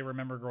usually what they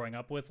remember growing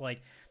up with.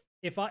 Like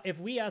if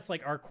we ask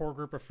like our core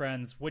group of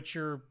friends, what's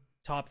your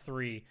top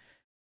 3,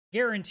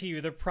 guarantee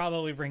you they're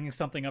probably bringing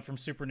something up from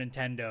Super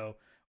Nintendo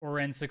or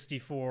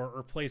N64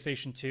 or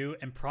PlayStation 2,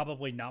 and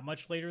probably not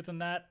much later than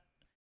that.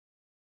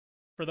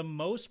 For the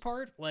most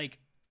part, like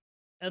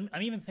I'm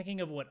even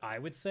thinking of what I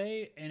would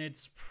say, and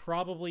it's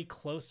probably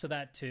close to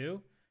that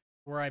too,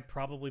 where I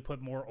probably put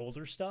more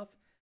older stuff.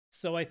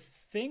 So I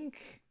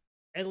think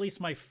at least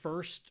my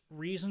first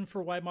reason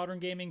for why modern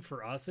gaming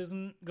for us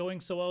isn't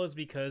going so well is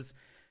because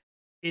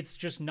it's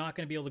just not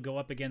going to be able to go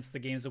up against the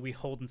games that we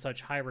hold in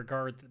such high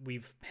regard, that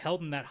we've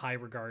held in that high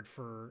regard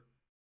for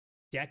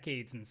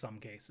decades in some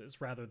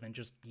cases, rather than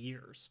just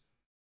years.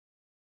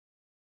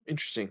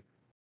 Interesting.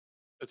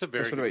 That's a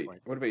very good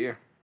point. What about you?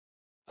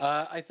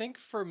 I think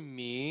for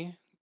me,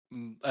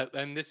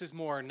 and this is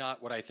more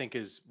not what I think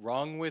is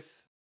wrong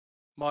with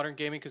modern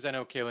gaming, because I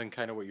know, Kaylin,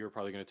 kind of what you were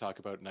probably going to talk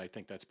about, and I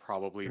think that's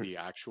probably the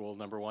actual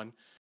number one.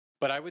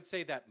 But I would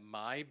say that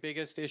my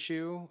biggest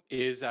issue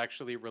is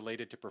actually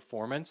related to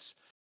performance.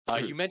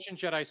 You mentioned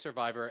Jedi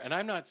Survivor, and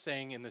I'm not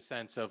saying in the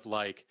sense of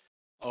like,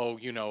 oh,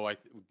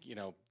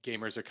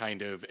 gamers are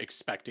kind of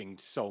expecting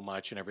so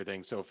much and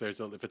everything. So if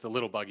it's a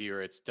little buggy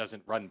or it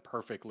doesn't run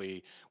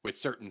perfectly with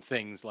certain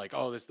things, like,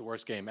 oh, this is the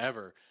worst game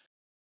ever.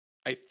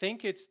 I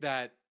think it's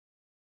that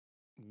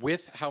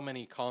with how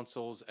many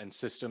consoles and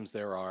systems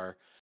there are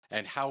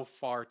and how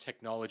far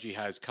technology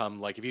has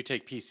come, like if you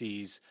take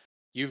PCs,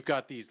 you've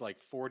got these like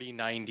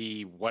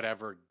 4090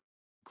 whatever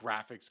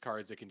graphics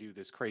cards that can do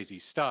this crazy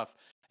stuff,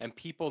 and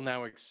people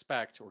now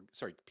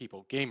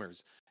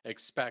gamers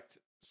expect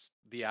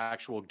the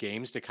actual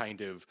games to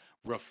kind of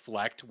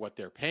reflect what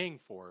they're paying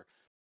for.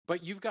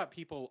 But you've got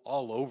people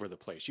all over the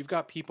place. You've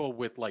got people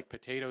with like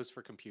potatoes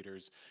for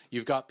computers.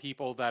 You've got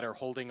people that are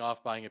holding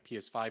off buying a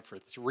PS5 for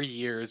 3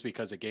 years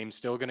because a game's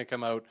still going to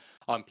come out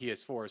on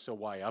PS4, so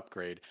why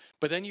upgrade?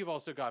 But then you've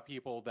also got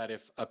people that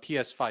if a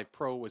PS5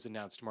 Pro was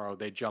announced tomorrow,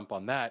 they jump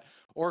on that.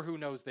 Or who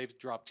knows, they've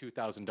dropped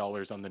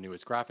 $2,000 on the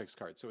newest graphics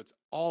card. So it's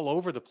all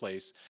over the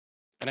place.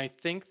 And I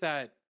think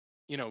that,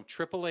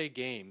 AAA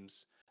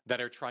games that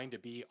are trying to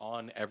be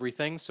on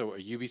everything, so a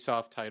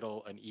Ubisoft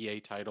title, an EA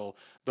title,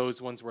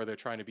 those ones where they're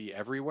trying to be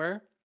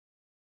everywhere,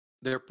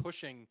 they're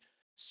pushing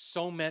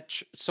so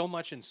much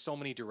in so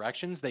many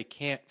directions, they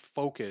can't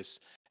focus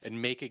and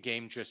make a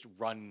game just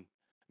run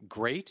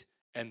great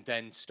and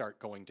then start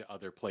going to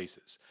other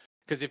places.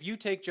 Because if you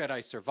take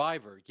Jedi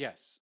Survivor,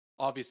 yes,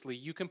 obviously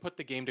you can put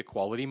the game to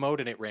quality mode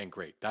and it ran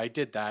great. I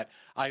did that.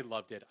 I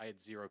loved it. I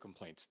had 0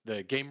 complaints.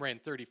 The game ran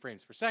 30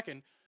 frames per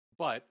second,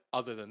 but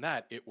other than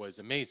that, it was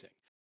amazing.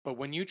 But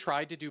when you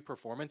tried to do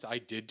performance, I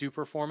did do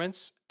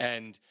performance,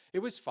 and it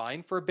was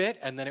fine for a bit.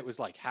 And then it was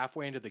like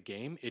halfway into the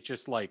game, it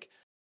just like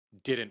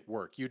didn't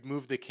work. You'd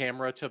move the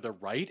camera to the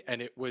right, and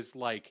it was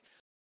like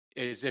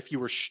as if you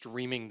were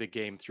streaming the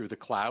game through the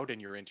cloud and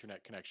your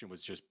internet connection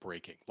was just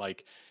breaking.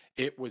 Like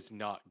it was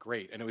not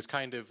great. And it was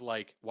kind of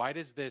like, why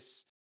does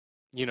this,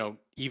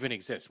 even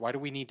exist? Why do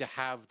we need to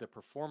have the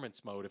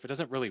performance mode? If it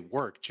doesn't really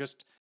work,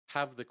 just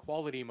have the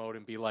quality mode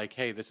and be like,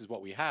 hey, this is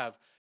what we have.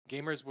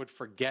 Gamers would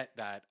forget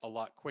that a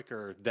lot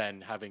quicker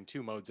than having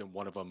 2 modes and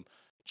one of them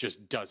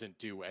just doesn't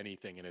do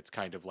anything. And it's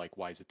kind of like,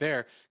 why is it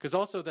there? Because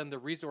also then the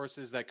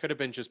resources that could have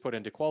been just put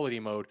into quality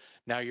mode,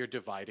 now you're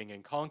dividing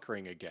and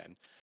conquering again.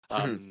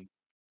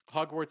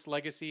 Hogwarts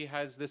Legacy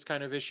has this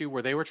kind of issue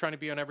where they were trying to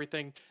be on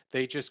everything.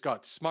 They just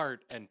got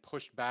smart and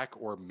pushed back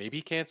or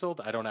maybe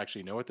canceled. I don't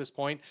actually know at this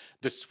point.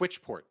 The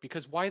Switch port,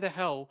 because why the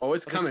hell? Oh,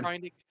 it's coming.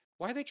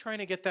 Why are they trying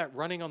to get that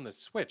running on the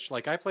Switch?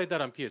 Like, I played that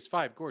on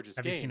PS5, gorgeous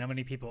game. Have you seen how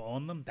many people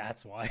own them?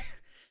 That's why.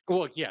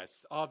 Well,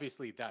 yes,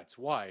 obviously that's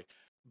why.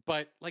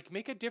 But, like,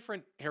 make a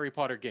different Harry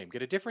Potter game.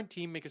 Get a different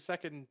team, make a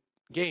second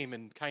game,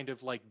 and kind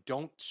of, like,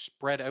 don't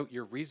spread out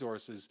your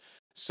resources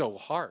so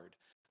hard.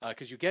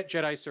 Because you get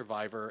Jedi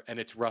Survivor, and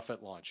it's rough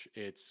at launch.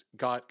 It's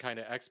got kind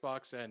of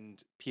Xbox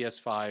and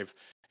PS5.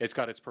 It's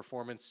got its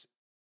performance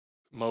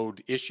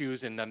mode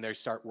issues, and then they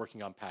start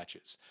working on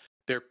patches.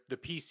 The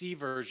PC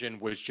version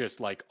was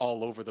just like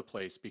all over the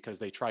place because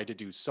they tried to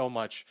do so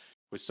much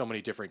with so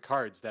many different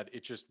cards that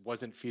it just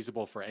wasn't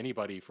feasible for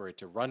anybody for it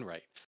to run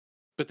right.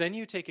 But then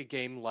you take a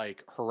game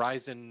like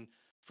Horizon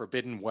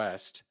Forbidden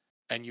West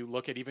and you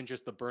look at even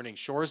just the Burning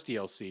Shores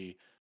DLC,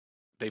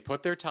 they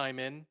put their time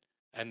in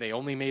and they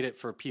only made it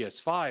for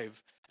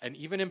PS5. And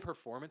even in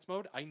performance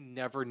mode, I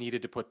never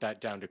needed to put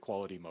that down to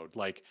quality mode.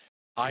 Like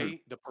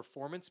the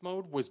performance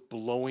mode was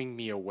blowing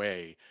me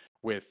away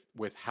with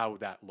how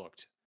that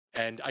looked.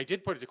 And I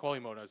did put it to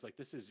quality mode. And I was like,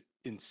 this is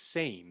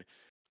insane.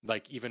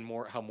 Like even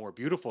more how more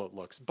beautiful it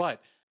looks.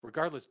 But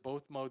regardless,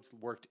 both modes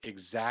worked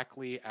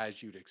exactly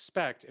as you'd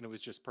expect, and it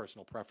was just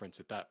personal preference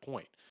at that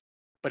point.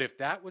 But if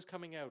that was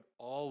coming out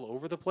all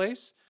over the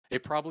place,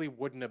 it probably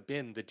wouldn't have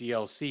been the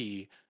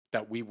DLC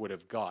that we would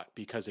have got,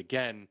 because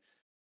again,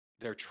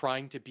 they're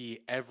trying to be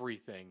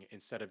everything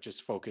instead of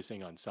just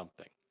focusing on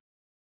something.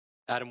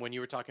 Adam, when you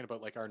were talking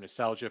about like our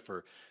nostalgia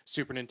for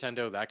Super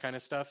Nintendo, that kind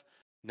of stuff,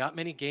 not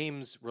many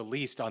games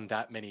released on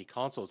that many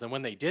consoles. And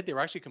when they did, they were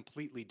actually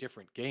completely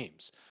different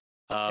games.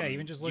 Yeah,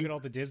 even just look at all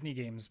the Disney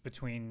games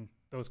between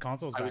those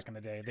consoles back in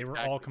the day. They were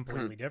all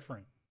completely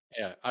different.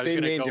 Yeah, I was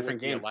going to go with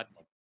the Aladdin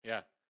one.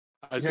 Yeah.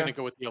 I was going to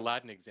go with the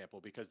Aladdin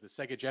example because the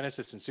Sega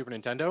Genesis and Super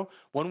Nintendo,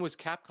 one was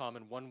Capcom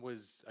and one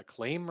was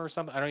Acclaim or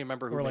something. I don't even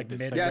remember who made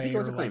this. Yeah, I think it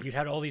was Acclaim. Like, you'd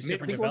had all these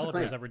different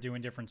developers that were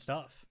doing different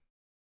stuff.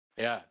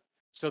 Yeah.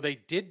 So they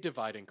did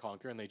divide and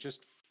conquer, and they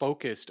just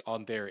focused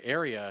on their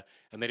area,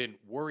 and they didn't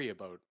worry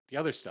about the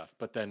other stuff.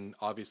 But then,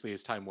 obviously,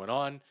 as time went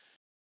on,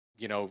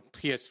 you know,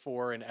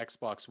 PS4 and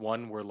Xbox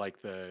One were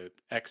like the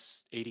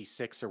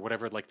x86 or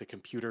whatever, like the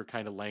computer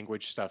kind of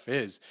language stuff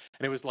is.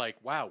 And it was like,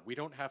 wow, we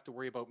don't have to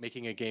worry about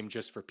making a game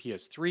just for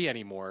PS3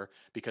 anymore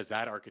because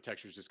that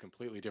architecture is just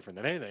completely different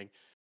than anything.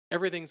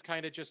 Everything's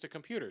kind of just a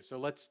computer. So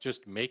let's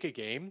just make a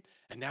game,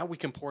 and now we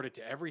can port it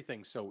to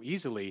everything so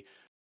easily.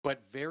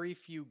 But very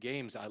few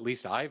games, at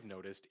least I've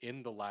noticed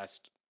in the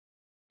last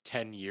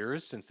 10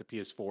 years since the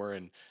PS4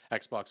 and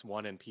Xbox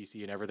One and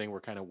PC and everything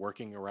were kind of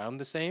working around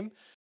the same.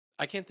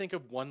 I can't think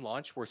of one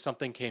launch where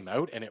something came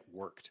out and it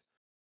worked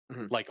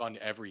like on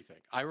everything.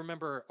 I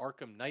remember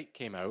Arkham Knight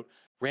came out,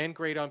 ran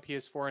great on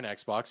PS4 and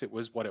Xbox. It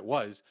was what it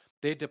was.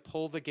 They had to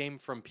pull the game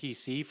from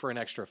PC for an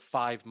extra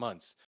 5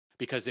 months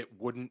because it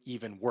wouldn't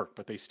even work,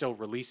 but they still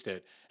released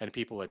it and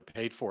people had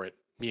paid for it,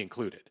 me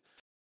included.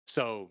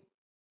 So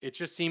it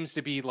just seems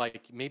to be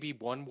like maybe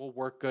one will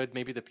work good,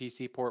 maybe the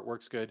PC port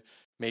works good,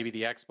 maybe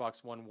the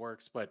Xbox One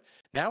works, but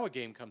now a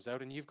game comes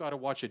out and you've got to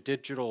watch a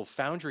Digital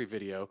Foundry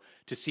video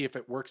to see if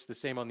it works the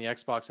same on the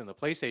Xbox and the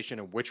PlayStation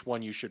and which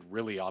one you should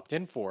really opt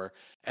in for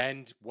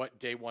and what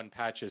day one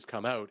patch has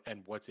come out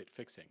and what's it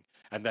fixing.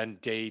 And then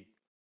day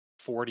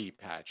 40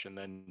 patch and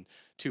then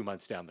 2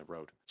 months down the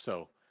road.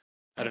 So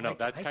I don't know.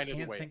 That's kind of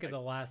the way. I can't think of the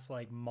last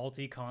like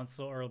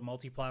multi-console or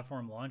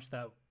multi-platform launch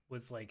that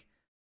was like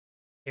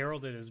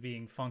heralded as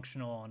being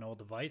functional on all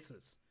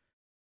devices.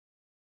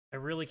 I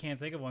really can't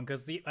think of one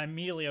because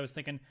immediately I was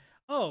thinking,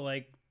 oh,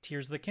 like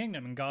Tears of the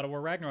Kingdom and God of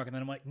War Ragnarok, and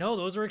then I'm like, no,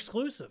 those are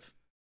exclusive.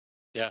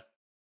 Yeah,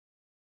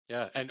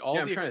 and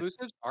all the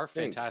exclusives are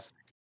fantastic.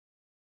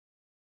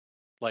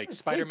 Like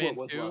Spider-Man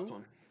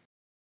 2.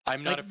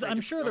 I'm not afraid.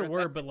 I'm sure there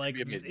were, but like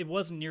it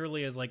wasn't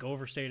nearly as like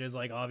overstated as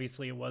like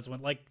obviously it was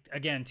when like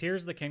again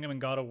Tears of the Kingdom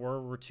and God of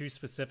War were two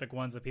specific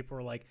ones that people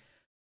were like,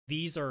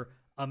 these are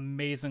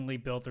amazingly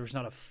built. There's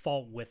not a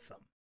fault with them.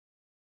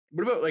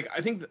 What about like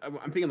I'm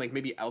thinking like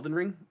maybe Elden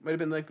Ring might have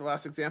been like the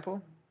last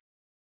example.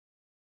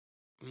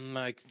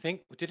 I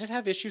think did it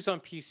have issues on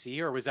PC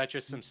or was that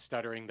just some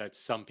stuttering that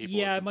some people?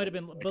 Yeah, it might have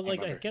been, but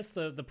like I guess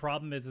the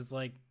problem is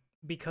like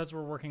because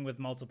we're working with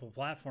multiple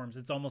platforms,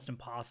 it's almost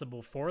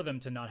impossible for them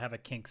to not have a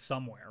kink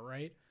somewhere,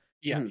 right?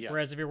 Yeah.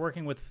 Whereas if you're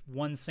working with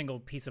one single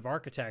piece of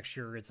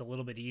architecture, it's a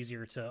little bit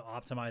easier to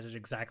optimize it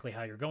exactly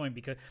how you're going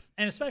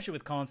and especially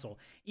with console,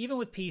 even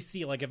with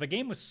PC, like if a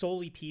game was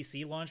solely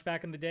PC launched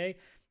back in the day,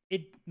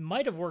 it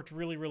might have worked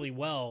really, really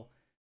well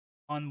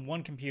on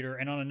one computer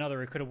and on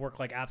another, it could have worked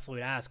like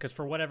absolute ass. Cause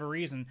for whatever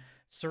reason,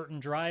 certain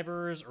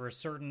drivers or a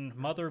certain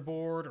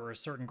motherboard or a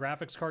certain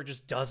graphics card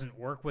just doesn't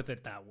work with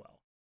it that well.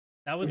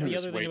 That was the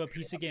other thing about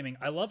PC gaming.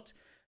 I loved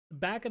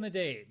back in the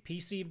day,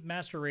 PC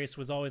Master Race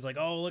was always like,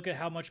 oh, look at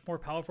how much more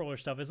powerful our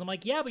stuff is. I'm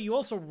like, yeah, but you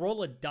also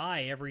roll a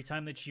die every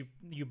time that you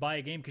buy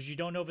a game because you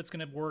don't know if it's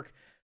going to work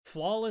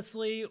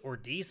flawlessly or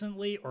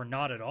decently or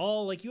not at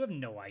all. Like, you have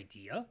no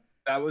idea.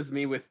 That was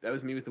me with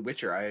The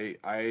Witcher.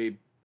 I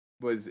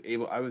was a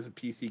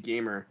PC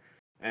gamer,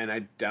 and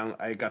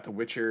I got The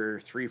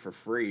Witcher 3 for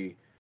free,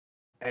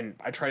 and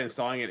I tried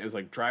installing it. It was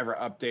like driver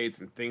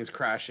updates and things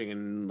crashing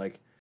and like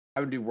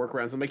having to do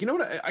workarounds. I'm like, you know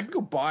what? I can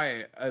go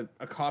buy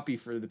a copy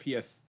for the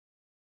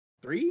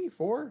PS3,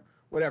 4,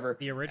 whatever.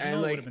 The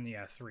original would have been the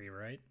 3,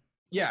 right?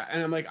 Yeah,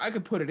 and I'm like, I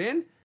could put it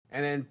in,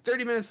 and then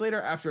 30 minutes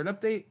later, after an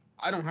update,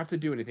 I don't have to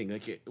do anything.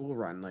 Like it will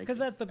run. Like because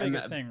that's the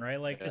biggest thing, right?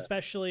 Like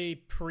especially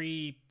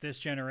pre this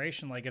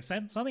generation. Like if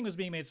something was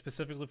being made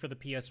specifically for the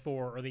PS4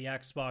 or the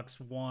Xbox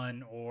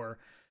One or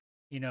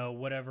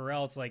whatever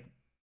else, like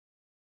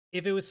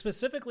if it was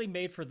specifically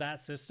made for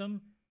that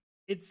system,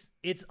 it's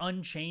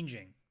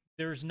unchanging.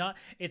 It's not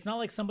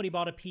like somebody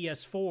bought a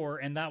PS4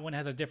 and that one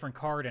has a different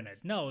card in it.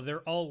 No,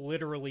 they're all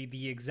literally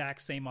the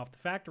exact same off the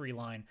factory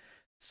line.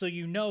 So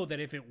you know that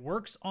if it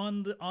works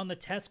on the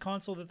test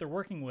console that they're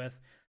working with,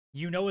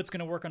 you know it's going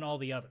to work on all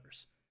the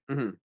others.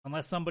 Mhm.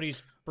 Unless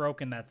somebody's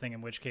broken that thing,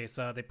 in which case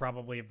they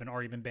probably have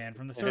already been banned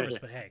from the service.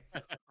 But hey,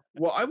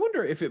 Well, I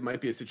wonder if it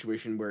might be a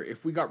situation where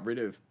if we got rid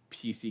of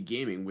PC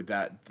gaming, would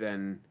that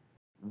then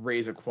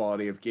raise a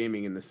quality of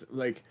gaming in this?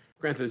 Like,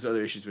 granted, there's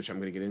other issues which I'm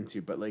going to get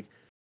into, but like,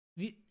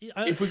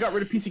 if we got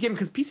rid of PC gaming,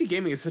 because PC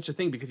gaming is such a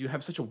thing because you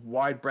have such a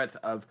wide breadth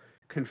of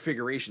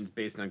configurations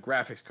based on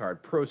graphics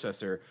card,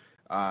 processor,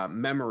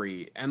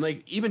 memory, and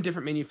like even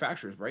different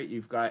manufacturers, right?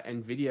 You've got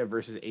Nvidia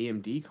versus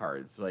AMD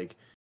cards. Like,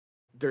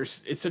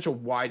 it's such a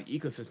wide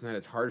ecosystem that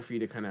it's hard for you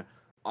to kind of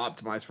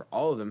optimize for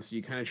all of them. So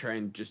you kind of try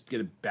and just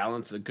get a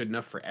balance that's good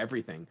enough for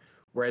everything.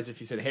 Whereas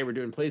if you said, hey, we're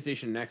doing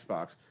PlayStation and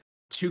Xbox,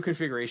 2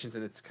 configurations,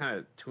 and it's kind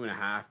of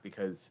 2.5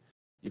 because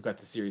you've got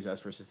the Series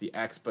S versus the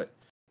X. But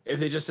if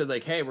they just said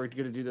like, hey, we're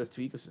going to do those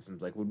 2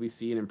 ecosystems, like, would we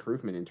see an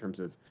improvement in terms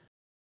of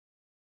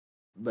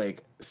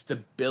like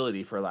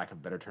stability, for lack of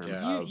a better term?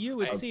 Yeah. you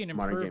would see an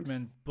improvement,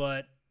 games.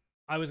 but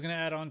I was going to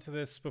add on to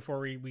this before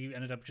we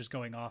ended up just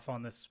going off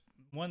on this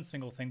one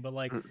single thing. But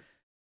like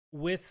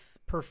with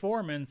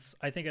performance,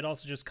 I think it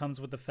also just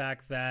comes with the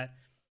fact that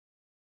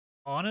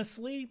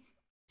honestly,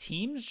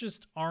 teams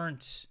just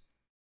aren't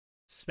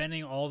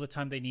spending all the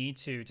time they need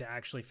to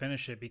actually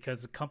finish it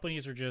because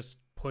companies are just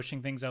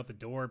pushing things out the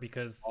door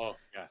because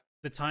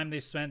the time they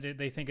spend it,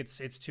 they think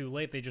it's too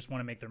late. They just want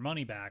to make their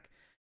money back.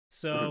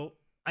 So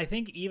I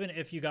think even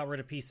if you got rid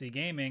of PC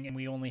gaming and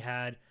we only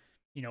had,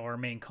 our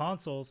main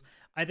consoles,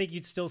 I think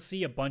you'd still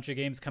see a bunch of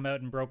games come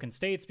out in broken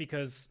states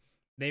because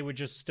they would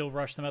just still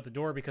rush them out the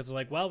door because they're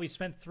like, well, we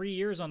spent 3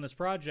 years on this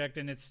project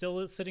and it's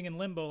still sitting in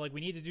limbo. Like, we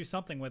need to do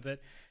something with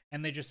it.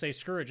 And they just say,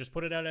 screw it, just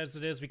put it out as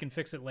it is. We can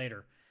fix it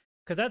later.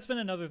 Because that's been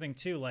another thing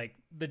too. Like,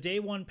 the day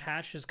one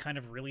patch has kind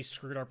of really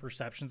screwed our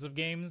perceptions of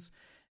games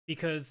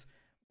because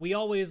we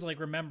always like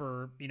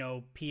remember,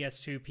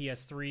 PS2,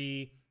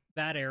 PS3,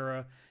 that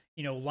era,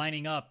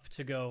 lining up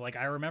to go. Like,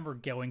 I remember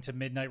going to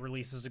midnight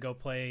releases to go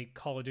play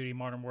Call of Duty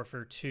Modern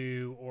Warfare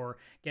 2 or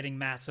getting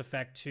Mass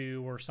Effect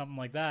 2 or something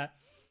like that.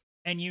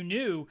 And you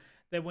knew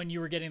that when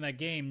you were getting that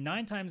game,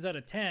 9 times out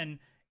of 10,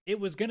 it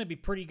was going to be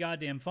pretty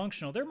goddamn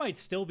functional. There might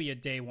still be a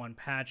day one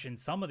patch in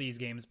some of these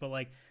games, but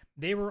like,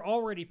 they were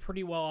already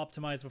pretty well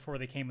optimized before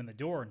they came in the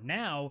door.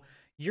 Now,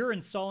 you're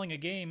installing a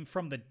game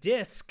from the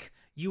disc.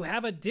 You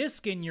have a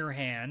disc in your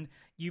hand,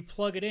 you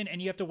plug it in,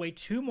 and you have to wait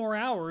 2 more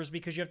hours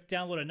because you have to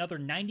download another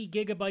 90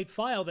 gigabyte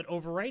file that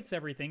overwrites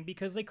everything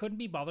because they couldn't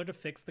be bothered to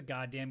fix the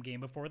goddamn game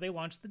before they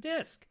launched the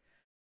disc.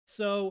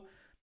 So,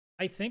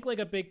 I think like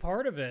a big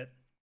part of it,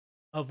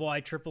 of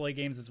why AAA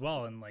games as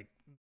well, and like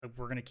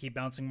we're going to keep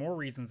bouncing more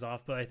reasons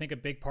off, but I think a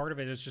big part of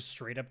it is just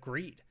straight up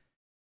greed.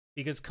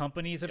 Because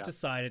companies have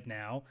decided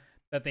now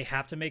that they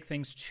have to make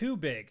things too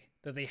big,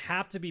 that they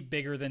have to be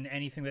bigger than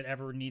anything that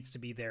ever needs to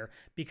be there,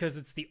 because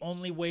it's the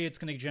only way it's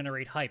going to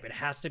generate hype. It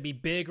has to be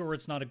big or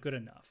it's not good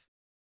enough.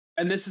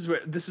 And this is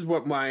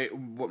what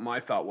my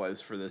thought was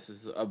for this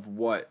is of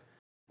what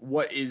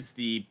is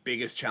the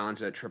biggest challenge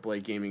that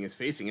AAA gaming is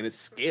facing, and it's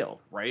scale,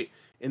 right?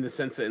 In the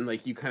sense that, and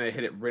like you kind of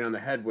hit it right on the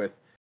head with,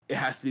 it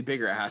has to be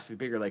bigger. It has to be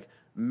bigger. Like,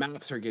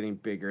 maps are getting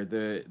bigger.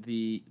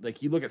 The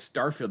like, you look at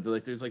Starfield,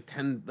 like there's like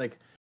 10 like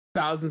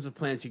thousands of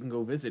planets you can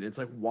go visit. It's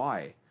like,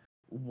 why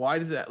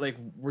does that, like,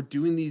 we're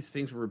doing these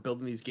things where we're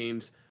building these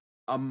games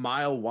a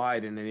mile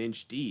wide and an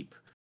inch deep,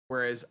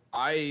 whereas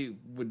I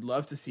would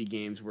love to see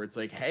games where it's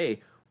like,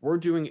 hey, we're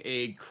doing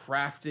a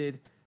crafted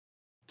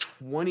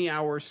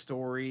 20-hour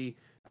story,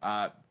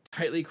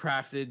 tightly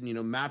crafted,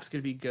 maps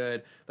could be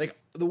good. Like,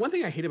 the one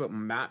thing I hate about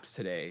maps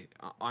today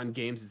on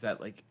games is that,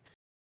 like,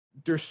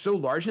 they're so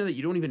large now that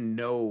you don't even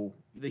know,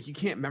 like, you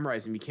can't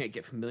memorize them, you can't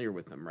get familiar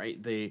with them,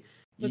 right?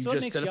 That's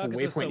what makes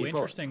Yakuza so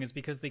interesting, is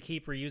because they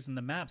keep reusing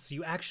the maps.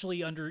 You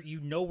actually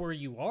know where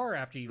you are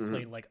after you've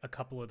played like a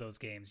couple of those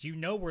games. You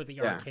know where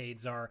the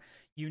arcades are.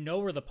 You know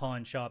where the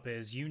pawn shop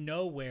is. You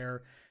know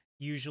where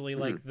usually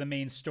like the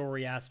main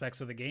story aspects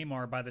of the game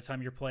are by the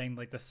time you're playing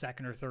like the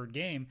second or third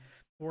game.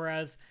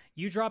 Whereas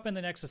you drop in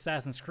the next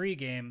Assassin's Creed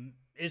game,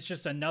 it's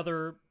just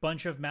another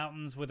bunch of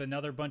mountains with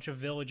another bunch of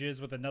villages,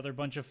 with another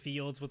bunch of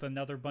fields, with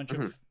another bunch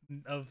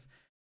of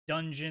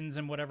dungeons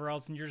and whatever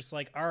else. And you're just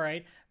like, all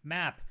right,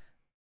 map,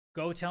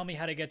 go tell me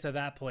how to get to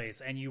that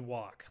place. And you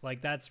walk.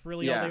 Like, that's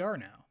really all they are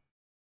now.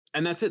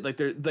 And that's it. Like,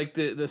 they're like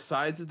the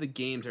size of the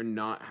games are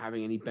not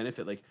having any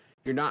benefit. Like,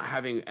 you're not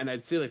having, and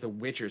I'd say like The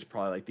Witcher is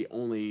probably like the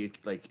only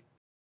like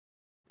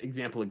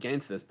example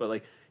against this, but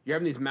like, you're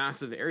having these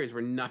massive areas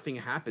where nothing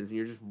happens and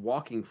you're just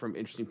walking from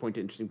interesting point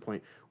to interesting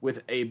point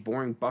with a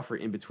boring buffer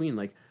in between.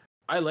 Like,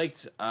 I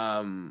liked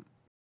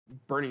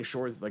Burning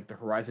Shores, like the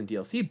Horizon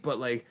DLC, but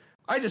like,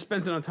 I just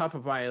spent it on top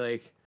of my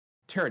like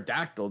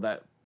pterodactyl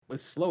that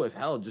was slow as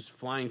hell, just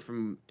flying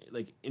from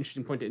like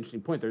interesting point to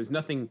interesting point. There was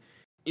nothing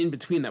in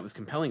between that was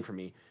compelling for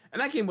me.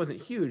 And that game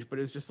wasn't huge, but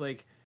it was just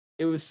like,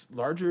 it was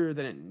larger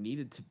than it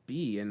needed to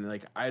be. And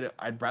like,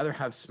 I'd rather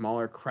have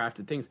smaller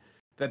crafted things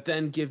that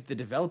then give the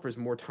developers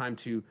more time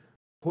to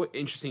put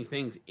interesting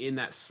things in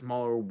that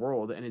smaller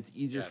world, and it's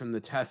easier Yes. for them to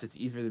test, it's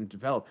easier for them to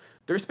develop.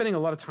 They're spending a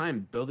lot of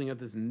time building up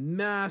this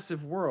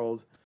massive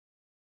world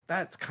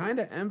that's kind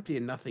of empty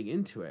and nothing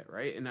into it,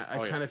 right? And I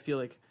Oh, yeah. kind of feel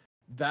like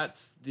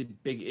that's the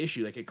big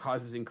issue. Like, it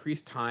causes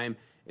increased time,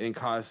 and it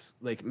causes,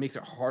 like, makes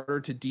it harder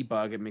to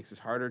debug, it makes it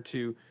harder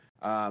to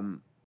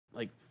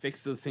like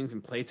fix those things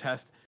and play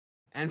test.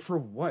 And for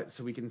what?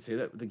 So we can say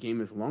that the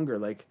game is longer.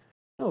 Like,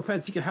 no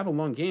offense, you can have a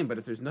long game, but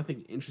if there's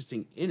nothing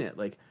interesting in it,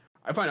 like,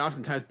 I find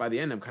oftentimes by the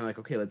end, I'm kind of like,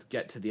 okay, let's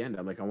get to the end.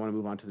 I'm like, I want to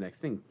move on to the next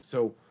thing.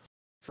 So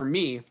for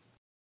me,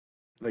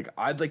 like,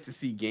 I'd like to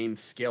see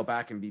games scale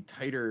back and be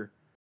tighter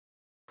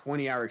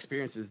 20-hour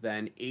experiences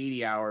than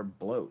 80-hour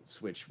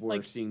bloats, which we're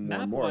Like, seeing more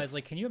map and more. wise,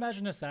 like, can you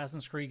imagine an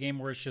Assassin's Creed game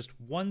where it's just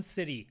one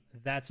city,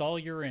 that's all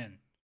you're in?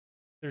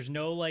 There's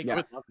no like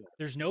Yeah.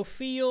 there's no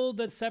field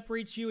that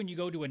separates you and you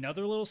go to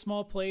another little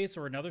small place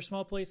or another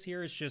small place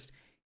here. It's just,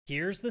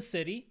 here's the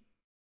city,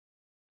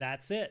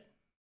 that's it.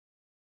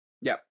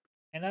 Yep.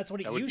 And that's what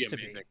it That would be used to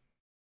be. amazing.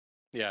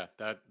 Yeah,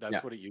 that's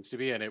Yeah. what it used to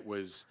be, and it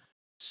was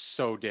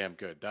so damn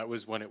good. That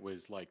was when it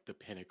was like the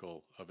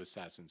pinnacle of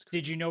Assassin's Creed.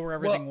 Did you know where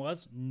everything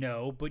was?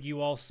 No, but you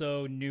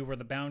also knew where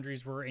the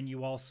boundaries were, and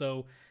you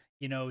also,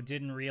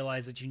 didn't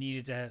realize that you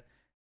needed to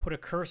put a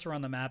cursor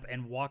on the map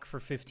and walk for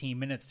 15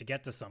 minutes to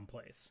get to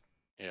someplace.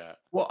 Yeah.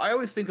 Well, I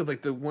always think of,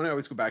 like, the one I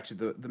always go back to,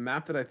 the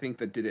map that I think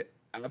that did it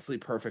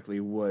absolutely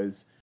perfectly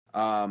was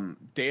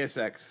Deus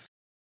Ex.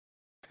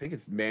 I think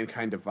it's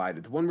Mankind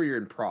Divided, the one where you're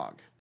in Prague.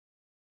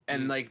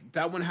 And like,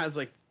 that one has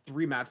like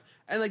 3 maps,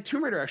 and like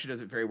Tomb Raider actually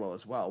does it very well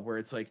as well, where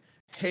it's like,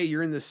 hey,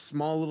 you're in this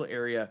small little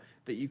area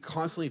that you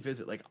constantly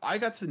visit. Like, I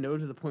got to know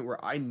to the point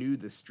where I knew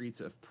the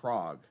streets of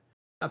Prague,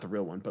 not the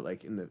real one, but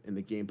like in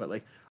the game, but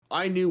like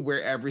I knew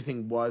where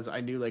everything was.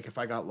 I knew, like, if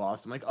I got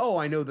lost, I'm like, oh,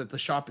 I know that the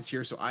shop is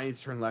here, so I need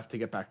to turn left to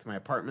get back to my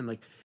apartment. Like,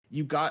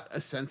 you got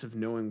a sense of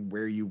knowing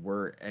where you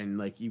were, and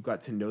like, you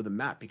got to know the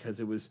map because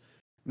it was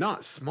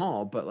not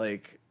small, but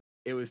like,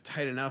 it was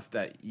tight enough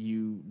that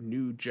you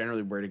knew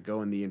generally where to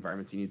go in the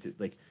environments you need to,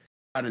 like,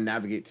 how to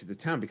navigate through the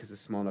town because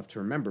it's small enough to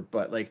remember.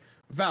 But like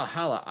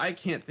Valhalla, I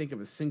can't think of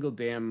a single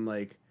damn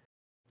like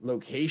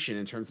location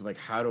in terms of like,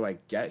 how do I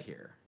get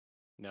here?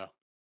 No.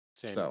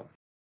 Same. So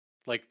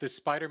Like the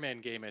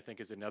Spider-Man game, I think,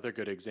 is another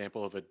good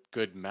example of a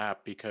good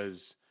map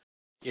because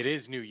it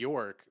is New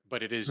York,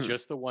 but it is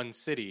just the one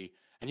city,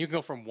 and you can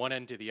go from one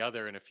end to the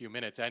other in a few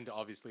minutes. And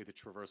obviously, the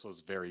traversal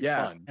is very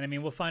fun. And I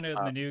mean, we'll find out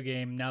in the new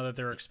game now that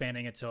they're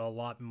expanding it to a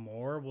lot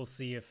more. We'll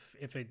see if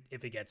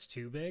it gets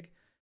too big.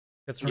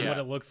 Because from what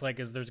it looks like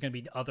is there's going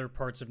to be other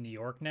parts of New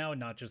York now,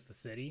 not just the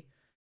city.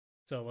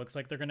 So it looks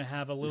like they're going to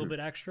have a little bit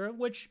extra,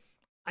 which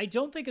I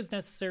don't think is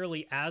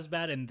necessarily as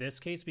bad in this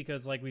case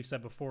because, like we've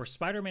said before,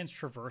 Spider-Man's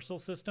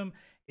traversal system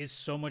is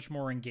so much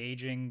more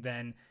engaging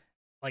than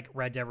like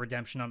Red Dead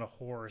Redemption on a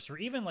horse, or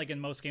even like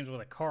in most games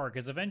with a car,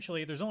 because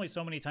eventually there's only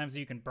so many times that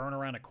you can burn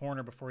around a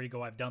corner before you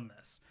go, I've done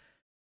this.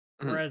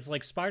 Whereas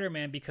like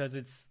Spider-Man, because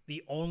it's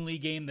the only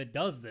game that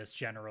does this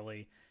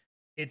generally,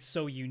 it's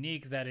so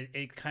unique that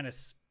it kind of,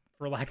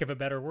 for lack of a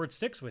better word,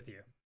 sticks with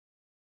you.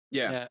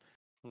 yeah.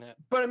 Yeah.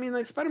 But I mean,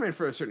 like, Spider-Man,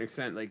 for a certain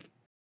extent, like,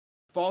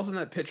 falls in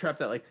that pit trap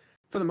that, like,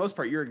 for the most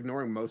part, you're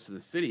ignoring most of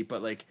the city.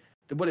 But like,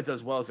 what it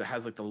does well is it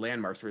has like the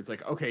landmarks where it's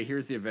like, okay,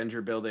 here's the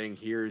Avenger building,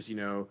 here's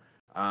the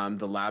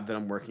lab that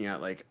I'm working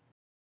at. Like,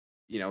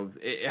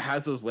 it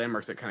has those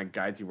landmarks that kind of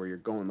guides you where you're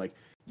going. Like,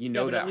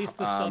 but that at least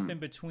the stuff in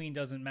between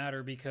doesn't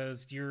matter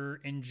because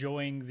you're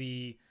enjoying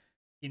the,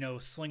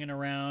 slinging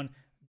around,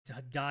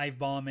 dive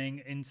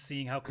bombing, and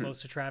seeing how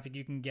close to traffic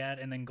you can get,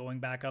 and then going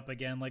back up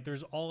again. Like,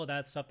 there's all of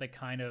that stuff that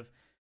kind of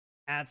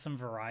adds some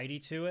variety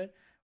to it.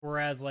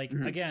 Whereas, like,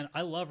 again,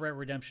 I love Red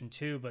Redemption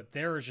 2, but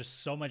there is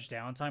just so much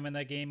downtime in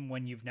that game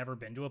when you've never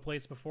been to a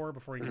place before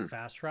you can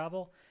fast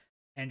travel,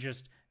 and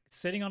just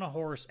sitting on a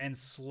horse and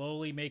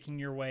slowly making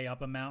your way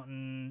up a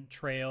mountain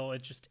trail.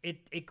 It just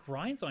it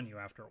grinds on you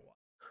after a while.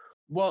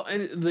 Well,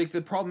 and like,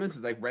 the problem is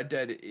like, Red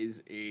Dead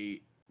is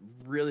a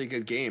really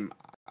good game.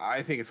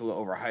 I think it's a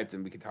little overhyped,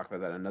 and we can talk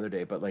about that another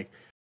day. But like,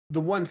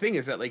 the one thing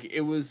is that like,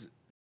 it was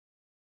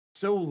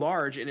so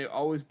large, and it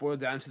always boiled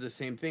down to the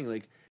same thing.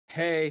 Like,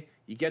 hey,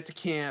 you get to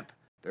camp,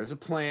 there's a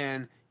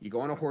plan, you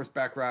go on a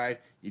horseback ride,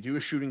 you do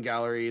a shooting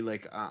gallery,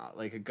 like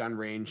a gun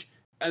range,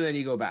 and then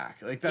you go back.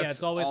 Like, that's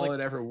it's always all like,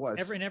 it ever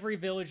was. in every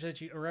village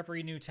that you, or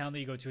every new town that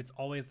you go to, it's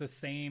always the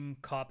same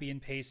copy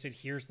and pasted.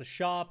 Here's the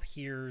shop,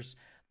 here's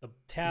the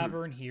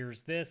tavern,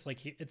 here's this. Like,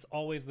 it's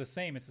always the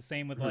same. It's the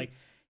same with like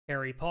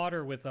Harry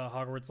Potter with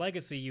Hogwarts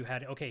Legacy. You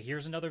had, okay,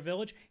 here's another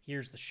village,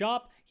 here's the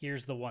shop,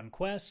 here's the one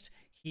quest,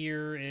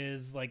 here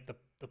is like the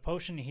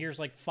potion, here's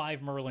like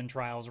 5 Merlin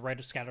trials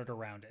right scattered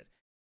around it.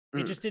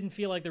 It just didn't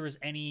feel like there was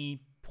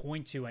any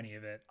point to any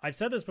of it. I've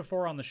said this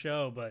before on the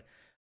show, but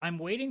I'm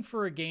waiting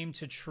for a game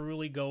to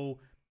truly go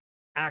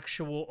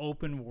actual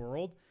open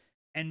world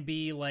and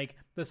be like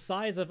the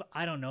size of,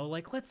 I don't know,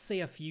 like, let's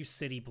say a few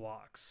city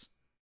blocks.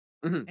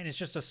 And it's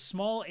just a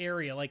small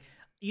area. Like,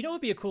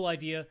 it'd be a cool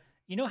idea.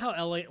 You know how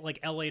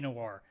LA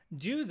Noire,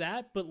 do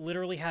that, but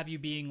literally have you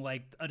being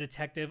like a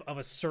detective of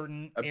a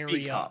certain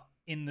area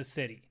in the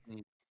city.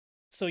 Mm.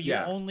 So you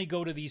Yeah. only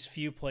go to these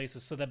few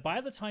places, so that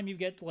by the time you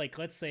get like,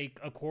 let's say,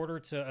 a quarter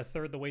to a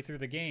third the way through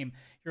the game,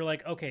 you're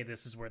like, okay,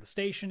 this is where the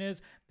station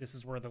is, this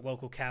is where the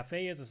local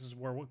cafe is, this is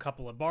where a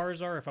couple of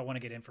bars are if I want to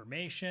get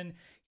information,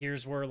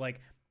 here's where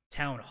like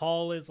town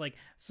hall is, like,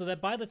 so that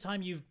by the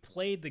time you've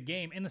played the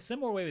game, in the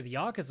similar way with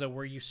Yakuza,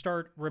 where you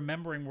start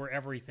remembering where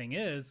everything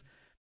is,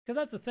 because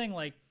that's the thing,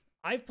 like,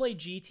 I've played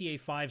GTA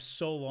 5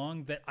 so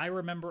long that I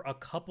remember a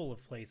couple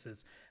of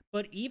places.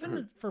 But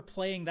even for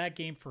playing that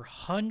game for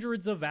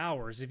hundreds of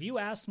hours, if you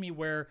ask me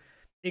where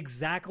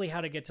exactly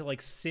how to get to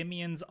like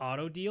Simeon's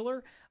auto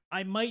dealer,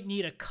 I might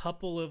need a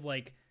couple of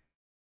like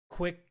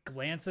quick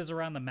glances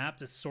around the map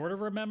to sort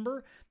of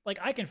remember. Like,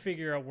 I can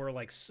figure out where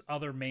like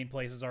other main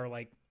places are,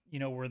 like, you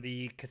know, where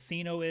the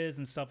casino is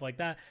and stuff like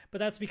that. But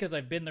that's because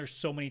I've been there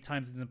so many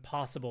times it's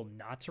impossible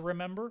not to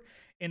remember.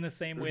 In the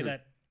same way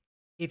that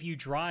if you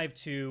drive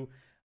to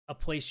a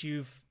place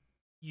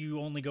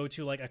you only go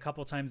to like a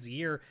couple times a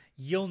year,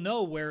 you'll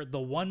know where the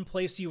one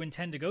place you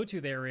intend to go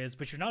to there is,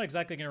 but you're not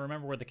exactly going to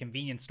remember where the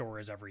convenience store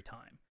is every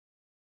time.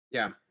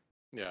 Yeah.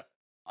 Yeah.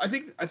 I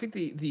think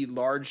the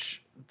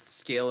large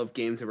scale of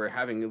games that we're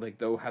having, like,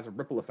 though, has a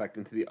ripple effect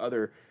into the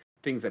other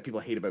things that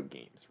people hate about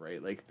games,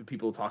 right? Like, the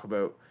people talk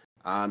about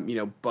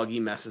buggy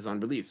messes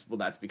on release. Well,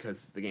 that's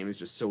because the game is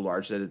just so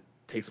large that it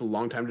takes a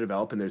long time to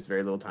develop and there's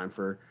very little time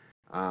for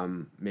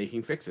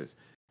making fixes.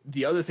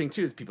 The other thing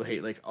too is people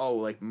hate like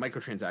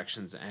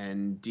microtransactions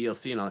and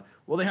DLC and all.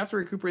 Well, they have to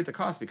recuperate the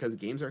cost because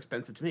games are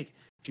expensive to make.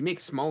 If you make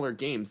smaller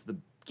games, the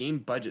game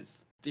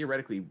budgets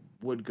theoretically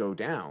would go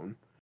down,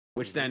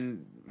 which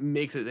then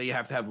makes it that you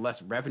have to have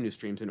less revenue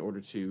streams in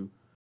order to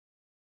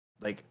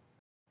like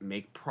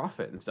make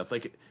profit and stuff.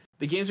 Like,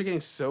 the games are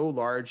getting so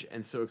large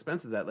and so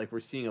expensive that like we're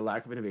seeing a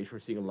lack of innovation,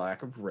 we're seeing a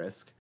lack of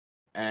risk,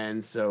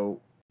 and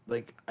so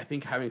like I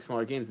think having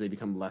smaller games, they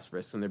become less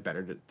risks and they're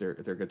better. They're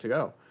good to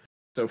go.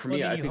 So for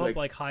me, I you think hope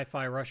like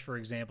Hi-Fi Rush, for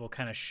example,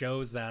 kind of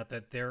shows that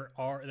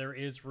there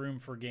is room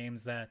for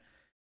games that,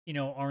 you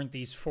know, aren't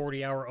these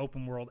 40-hour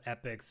open world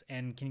epics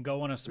and can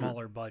go on a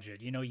smaller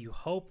budget. You know, you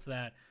hope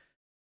that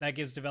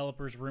gives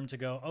developers room to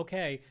go,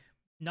 okay,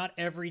 not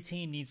every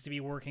team needs to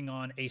be working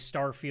on a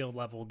Starfield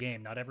level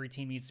game. Not every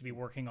team needs to be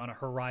working on a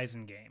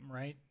Horizon game,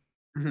 right?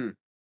 Mm-hmm.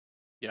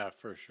 Yeah,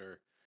 for sure.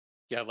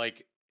 Yeah,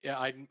 like,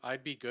 yeah,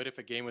 I'd be good if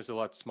a game was a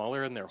lot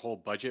smaller and their whole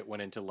budget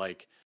went into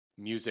like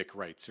music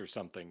rights or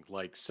something,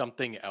 like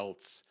something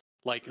else.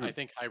 Like, I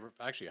think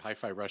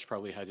Hi-Fi Rush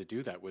probably had to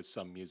do that with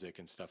some music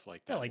and stuff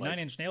like that. Yeah, like Nine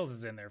Inch Nails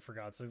is in there, for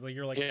God's sake. Like,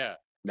 you're like, yeah,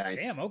 Nice.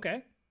 damn,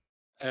 okay.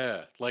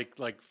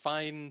 like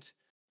find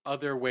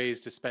other ways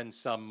to spend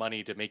some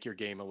money to make your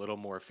game a little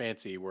more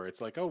fancy, where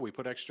it's like, oh,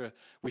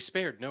 we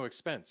spared no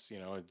expense, you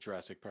know, at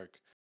Jurassic Park.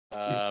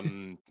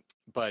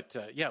 But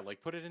yeah,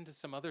 like put it into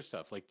some other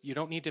stuff. Like, you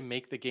don't need to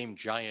make the game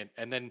giant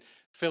and then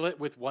fill it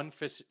with one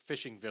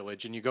fishing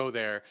village, and you go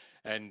there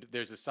and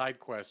there's a side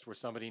quest where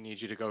somebody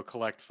needs you to go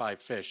collect 5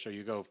 fish. So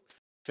you go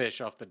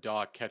fish off the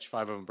dock, catch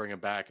 5 of them, bring them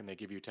back, and they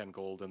give you 10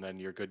 gold, and then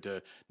you're good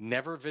to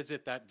never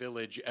visit that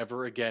village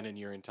ever again in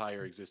your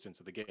entire existence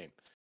of the game.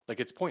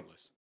 Like, it's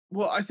pointless.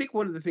 Well, I think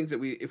one of the things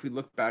that if we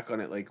look back on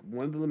it, like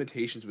one of the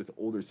limitations with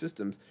older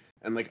systems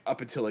and like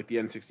up until like the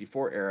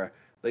N64 era,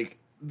 like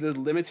the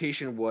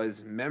limitation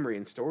was memory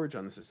and storage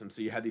on the system.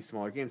 So you had these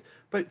smaller games.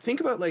 But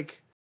think about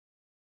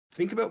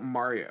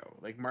Mario,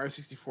 like Mario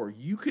 64.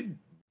 You could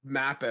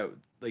map out,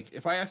 like,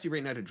 if I asked you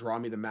right now to draw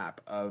me the map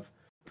of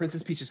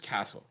Princess Peach's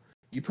castle,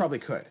 you probably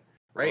could,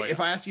 right? Oh, yes. If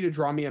I asked you to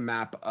draw me a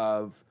map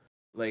of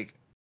like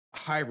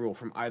Hyrule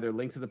from either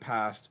Link to the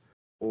Past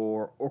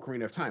or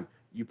Ocarina of Time,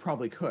 you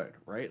probably could,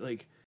 right?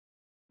 Like,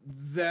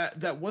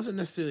 that wasn't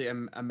necessarily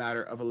a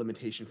matter of a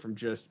limitation from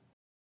just,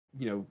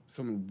 you know,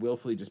 someone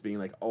willfully just being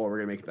like, oh, we're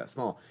gonna make it that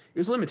small. It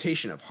was a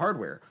limitation of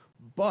hardware,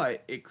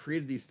 but it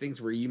created these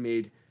things where you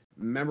made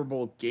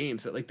memorable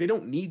games that, like, they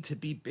don't need to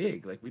be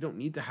big. Like, we don't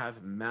need to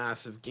have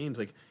massive games.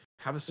 Like,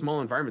 have a small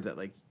environment that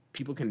like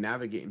people can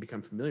navigate and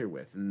become familiar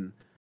with. And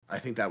I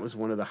think that was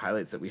one of the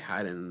highlights that we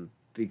had in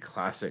the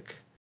classic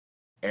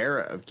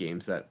era of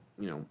games that,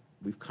 you know,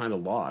 we've kind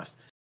of lost.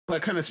 But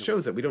it kind of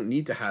shows that we don't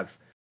need to have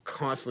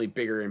constantly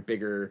bigger and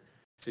bigger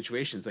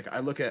situations. Like, I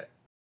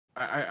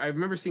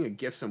remember seeing a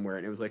GIF somewhere,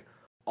 and it was like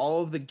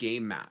all of the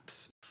game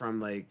maps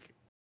from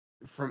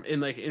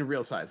in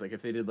real size, like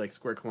if they did like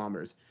square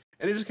kilometers,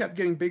 and it just kept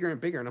getting bigger and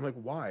bigger, and I'm like,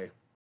 why?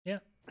 Yeah.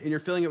 And you're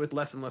filling it with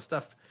less and less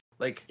stuff.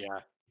 Like, Yeah.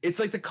 It's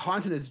like the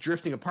content is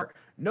drifting apart.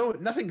 No,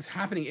 nothing's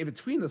happening in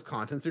between those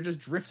contents. They're just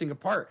drifting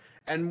apart,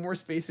 and more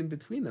space in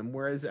between them.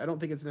 Whereas I don't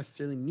think it's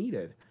necessarily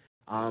needed.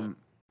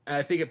 And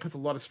I think it puts a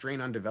lot of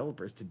strain on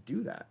developers to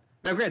do that.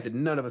 Now, granted,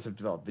 none of us have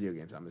developed video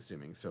games, I'm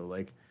assuming. So,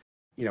 like,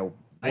 you know,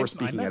 we're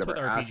speaking out of our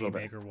ass a little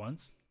bit. Maker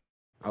once.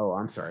 Oh,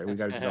 I'm sorry. We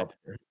got to develop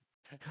here.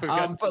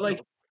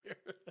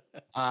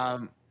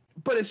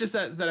 But it's just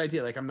that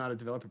idea. Like, I'm not a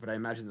developer, but I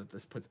imagine that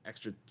this puts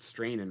extra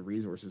strain and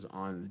resources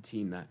on the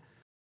team. That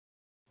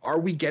are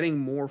we getting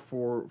more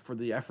for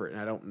the effort? And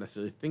I don't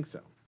necessarily think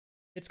so.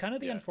 It's kind of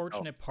the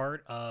unfortunate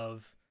part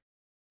of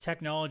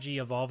technology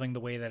evolving the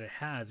way that it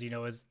has. You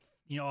know, as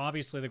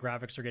obviously the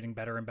graphics are getting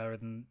better and better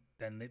than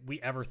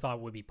we ever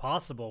thought would be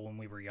possible when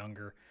we were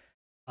younger.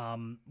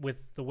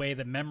 With the way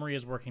that memory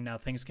is working now,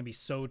 things can be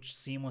so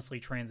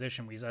seamlessly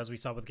transitioned, as we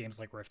saw with games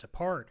like Rift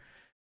Apart.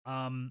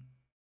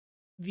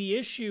 The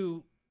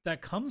issue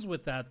that comes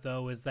with that,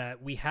 though, is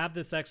that we have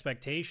this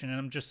expectation, and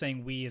I'm just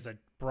saying we as a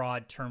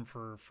broad term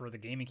for the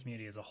gaming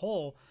community as a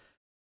whole,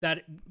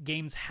 that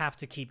games have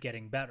to keep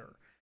getting better.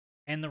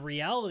 And the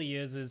reality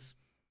is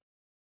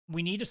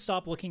we need to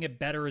stop looking at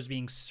better as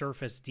being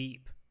surface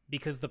deep,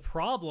 because the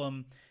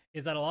problem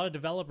is that a lot of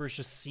developers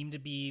just seem to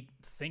be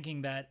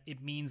thinking that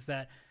it means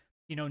that,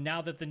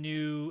 now that the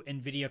new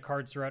NVIDIA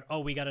cards are out, oh,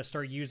 we got to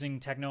start using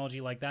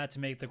technology like that to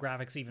make the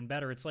graphics even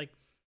better. It's like,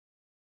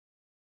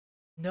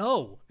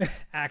 no,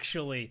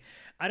 actually.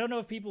 I don't know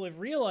if people have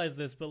realized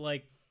this, but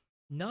like,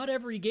 not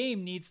every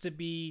game needs to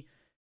be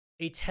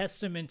a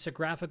testament to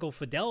graphical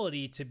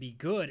fidelity to be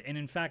good. And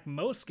in fact,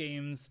 most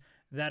games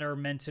that are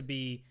meant to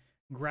be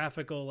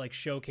graphical like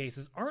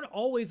showcases aren't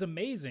always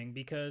amazing,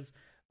 because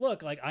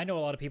look, like, I know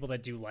a lot of people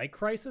that do like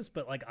Crysis,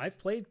 but like, I've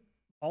played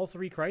all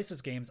 3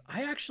 Crysis games.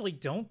 I actually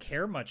don't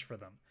care much for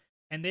them.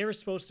 And they were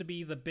supposed to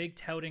be the big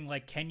touting,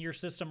 like, can your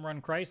system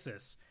run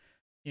Crysis?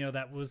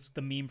 That was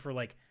the meme for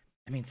like,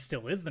 I mean,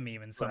 still is the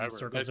meme in some Forever.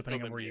 circles,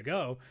 depending on where meme. you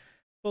go.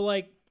 But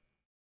like,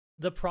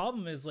 the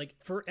problem is, like,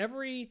 for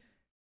every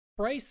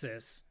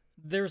Crysis,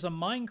 there's a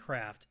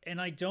Minecraft. And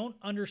I don't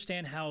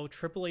understand how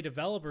AAA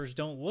developers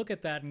don't look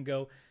at that and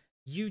go,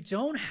 you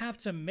don't have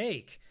to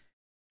make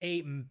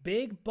a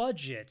big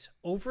budget,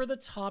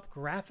 over-the-top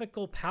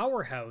graphical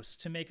powerhouse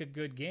to make a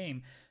good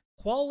game.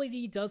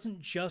 Quality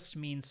doesn't just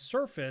mean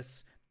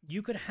surface.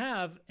 You could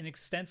have an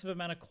extensive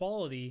amount of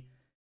quality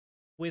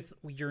with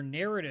your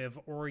narrative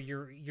or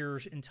your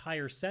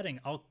entire setting.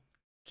 I'll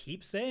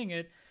keep saying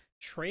it.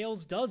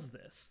 Trails does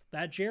this.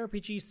 That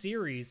JRPG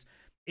series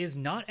is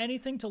not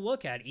anything to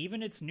look at.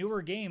 Even its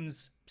newer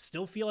games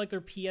still feel like they're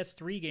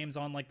PS3 games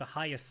on like the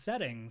highest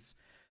settings.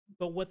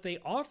 But what they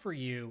offer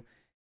you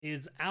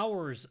is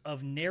hours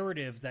of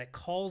narrative that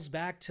calls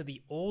back to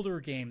the older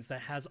games,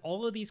 that has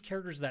all of these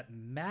characters that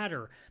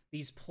matter,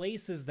 these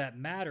places that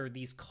matter,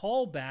 these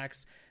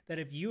callbacks that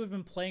if you have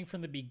been playing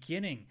from the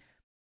beginning,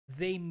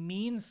 they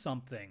mean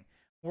something.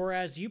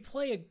 Whereas you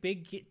play a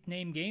big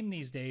name game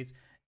these days,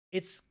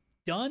 it's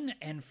done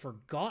and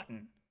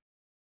forgotten.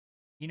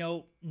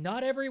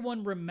 Not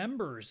everyone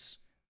remembers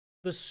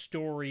the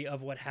story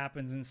of what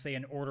happens in, say,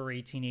 an Order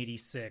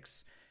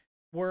 1886.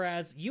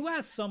 Whereas you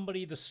ask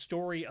somebody the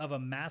story of a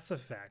Mass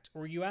Effect,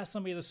 or you ask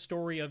somebody the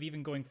story of,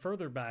 even going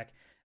further back,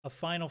 a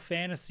Final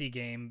Fantasy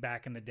game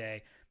back in the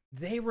day,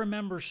 they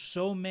remember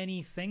so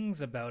many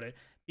things about it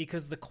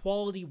because the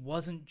quality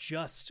wasn't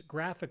just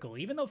graphical.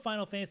 Even though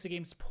Final Fantasy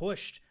games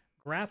pushed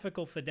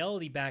graphical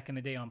fidelity back in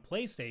the day on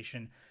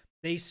PlayStation,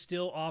 they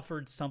still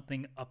offered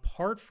something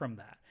apart from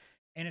that.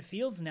 And it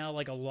feels now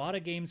like a lot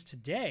of games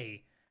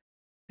today,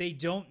 they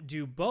don't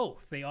do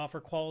both. They offer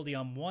quality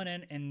on one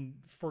end and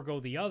forgo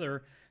the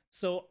other.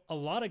 So a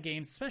lot of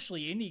games,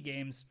 especially indie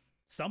games,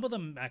 some of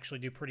them actually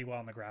do pretty well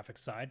on the graphics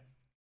side,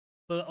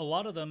 but a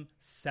lot of them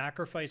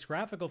sacrifice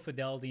graphical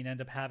fidelity and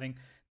end up having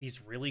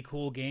these really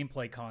cool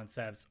gameplay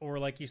concepts. Or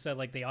like you said,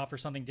 like they offer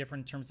something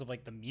different in terms of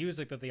like the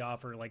music that they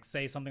offer, like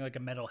say something like a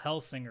Metal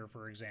Hellsinger,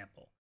 for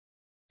example.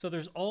 So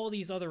there's all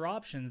these other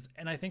options.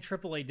 And I think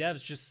AAA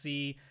devs just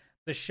see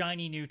the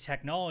shiny new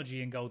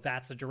technology and go,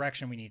 that's the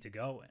direction we need to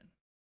go in.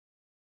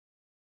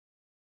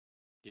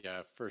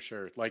 Yeah, for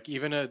sure. Like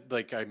even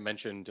like I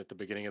mentioned at the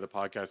beginning of the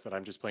podcast that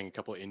I'm just playing a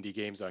couple of indie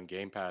games on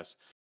Game Pass.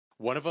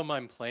 One of them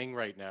I'm playing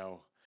right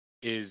now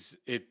is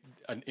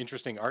an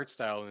interesting art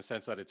style in the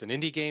sense that it's an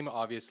indie game.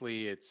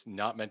 Obviously, it's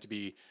not meant to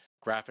be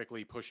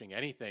graphically pushing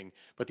anything,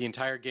 but the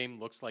entire game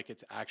looks like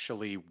it's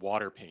actually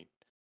water paint.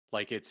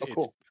 Like it's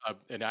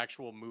an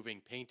actual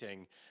moving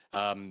painting.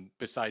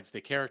 Besides the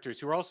characters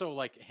who are also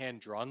like hand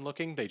drawn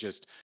looking, they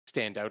just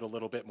stand out a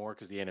little bit more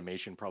because the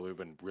animation probably would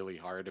have been really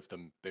hard if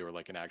they were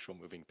like an actual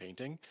moving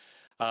painting.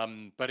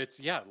 But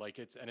it's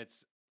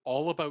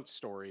all about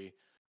story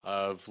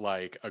of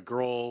like a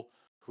girl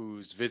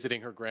who's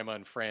visiting her grandma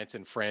in France,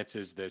 and France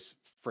is this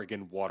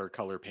friggin'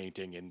 watercolor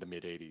painting in the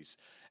mid 80s.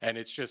 And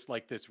it's just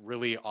like this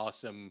really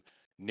awesome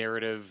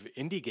narrative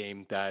indie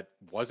game that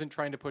wasn't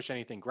trying to push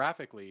anything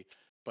graphically,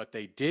 but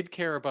they did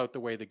care about the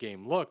way the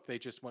game looked. They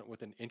just went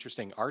with an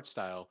interesting art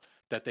style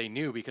that they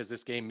knew, because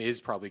this game is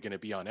probably going to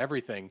be on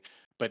everything.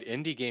 But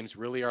indie games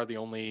really are the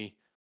only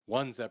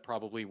ones that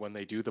probably, when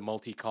they do the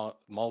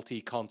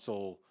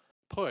multi-console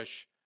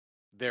push,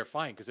 they're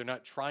fine because they're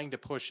not trying to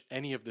push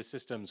any of the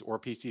systems or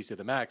PCs to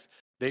the max.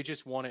 They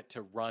just want it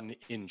to run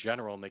in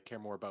general, and they care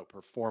more about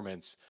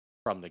performance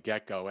from the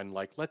get-go. And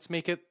like, let's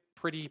make it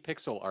pretty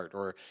pixel art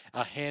or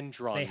a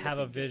hand-drawn. They have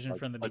a vision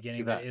from the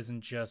beginning that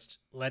isn't just,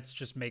 let's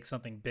just make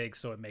something big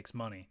so it makes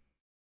money.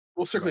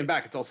 Well, circling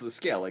back, it's also the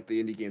scale. Like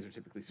the indie games are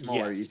typically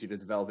smaller, Yes. easy to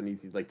develop, and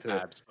easy like to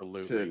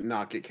absolutely to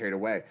not get carried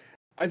away.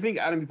 I think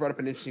Adam, you brought up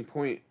an interesting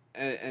point,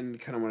 and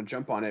kind of want to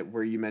jump on it,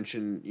 where you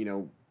mentioned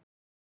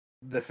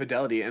the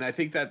fidelity, and I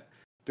think that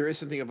there is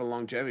something of a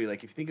longevity.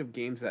 Like if you think of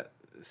games that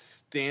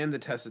stand the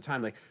test of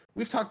time. Like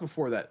we've talked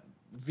before that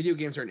video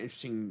games are an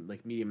interesting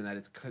like medium in that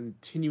it's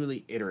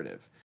continually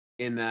iterative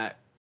in that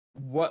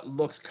what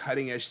looks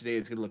cutting edge today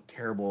is going to look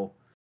terrible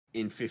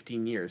in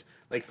 15 years.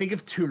 Like think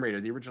of Tomb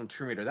Raider, the original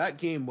Tomb Raider. That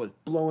game was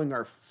blowing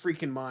our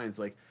freaking minds.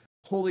 Like,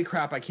 holy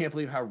crap, I can't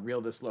believe how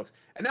real this looks.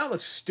 And now it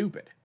looks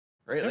stupid,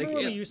 right? Remember like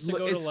when we used to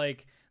go to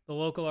like the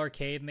local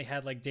arcade and they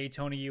had like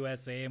Daytona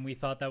USA and we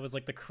thought that was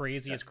like the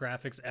craziest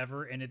graphics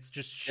ever, and it's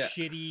just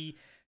shitty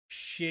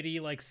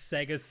like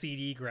Sega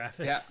CD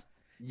graphics. Yeah.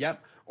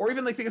 Yep. Or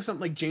even like think of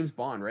something like James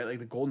Bond, right? Like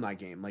the GoldenEye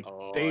game. Like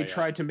they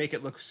tried to make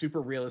it look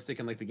super realistic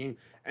in like the game,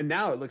 and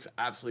now it looks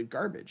absolute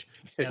garbage.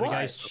 Yeah, the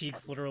guy's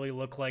cheeks literally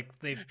look like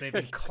they've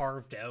been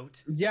carved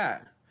out.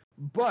 Yeah.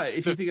 But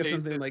if you think of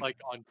something like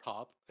on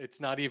top, it's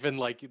not even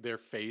like their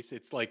face,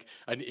 it's like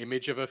an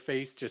image of a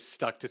face just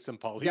stuck to some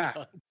polygons.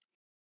 Yeah.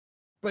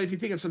 But if you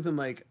think of something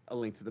like A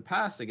Link to the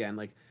Past again,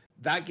 like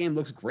that game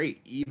looks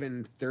great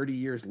even 30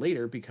 years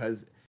later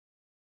because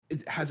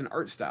it has an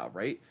art style,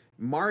 right?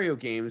 Mario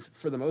games,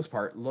 for the most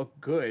part, look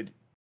good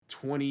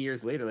 20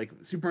 years later. Like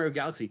Super Mario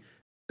Galaxy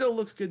still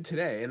looks good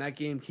today, and that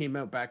game came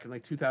out back in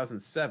like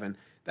 2007.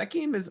 That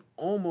game is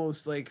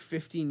almost like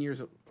 15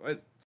 years,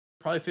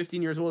 probably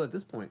 15 years old at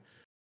this point,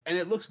 and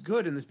it looks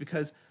good. And it's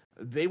because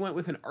they went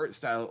with an art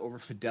style over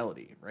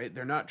fidelity, right?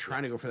 They're not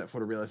trying to go for that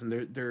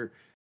photorealism. They're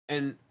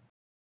and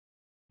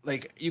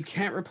like you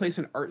can't replace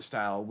an art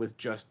style with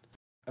just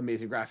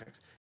amazing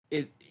graphics.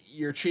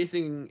 You're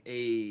chasing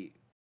a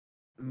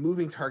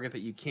moving target that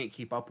you can't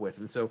keep up with.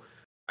 And so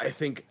I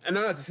think, and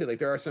not to say like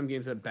there are some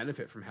games that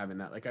benefit from having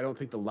that. Like I don't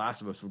think The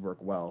Last of Us would work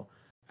well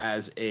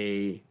as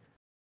a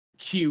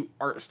cute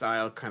art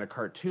style kind of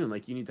cartoon.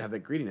 Like you need to have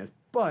that grittiness,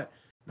 but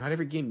not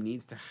every game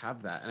needs to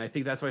have that. And I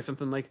think that's why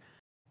something like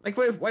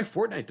why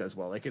Fortnite does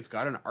well. Like it's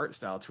got an art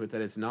style to it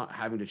that it's not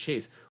having to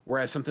chase.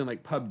 Whereas something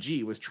like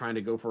PUBG was trying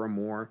to go for a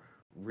more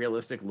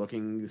realistic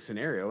looking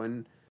scenario,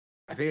 and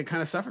I think it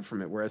kind of suffered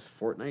from it. Whereas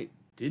Fortnite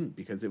didn't,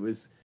 because it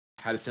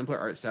had a simpler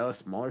art style, a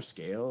smaller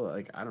scale.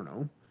 Like I don't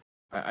know.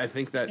 I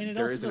think that and it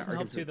there also is an doesn't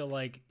help argument too that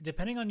like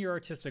depending on your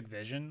artistic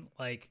vision,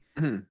 like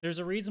Mhm. there's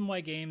a reason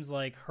why games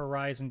like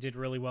Horizon did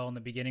really well in the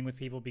beginning with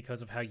people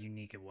because of how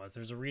unique it was.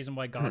 There's a reason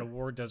why God of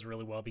War does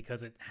really well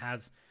because it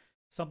has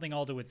something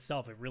all to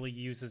itself. It really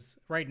uses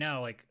right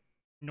now like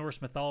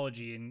Norse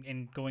mythology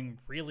and going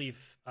really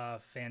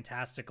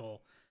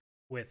fantastical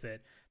with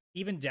it.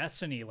 Even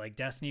Destiny, like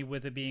Destiny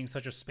with it being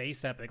such a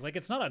space epic, like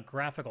it's not a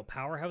graphical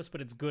powerhouse, but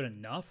it's good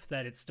enough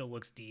that it still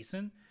looks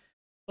decent.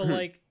 But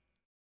like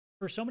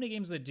for so many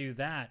games that do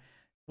that,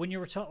 when you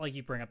were like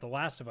you bring up The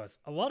Last of Us,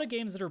 a lot of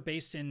games that are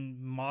based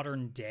in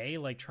modern day,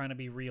 like trying to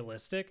be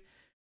realistic,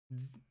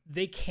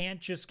 they can't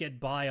just get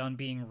by on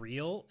being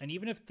real. And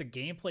even if the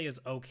gameplay is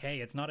okay,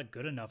 it's not a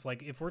good enough.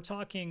 Like if we're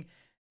talking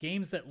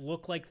games that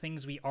look like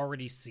things we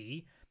already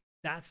see,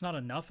 that's not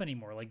enough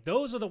anymore. Like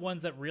those are the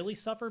ones that really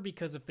suffer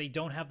because if they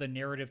don't have the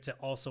narrative to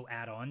also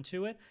add on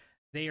to it,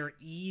 they are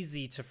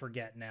easy to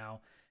forget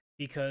now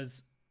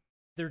because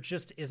there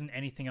just isn't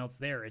anything else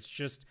there. It's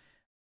just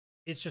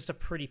a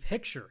pretty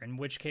picture, in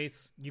which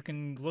case you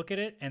can look at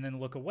it and then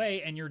look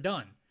away and you're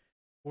done.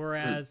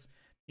 Whereas,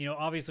 you know,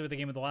 obviously with the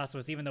game of The Last of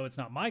Us, even though it's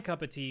not my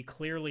cup of tea,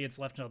 clearly it's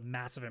left a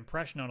massive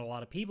impression on a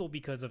lot of people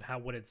because of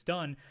what it's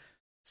done.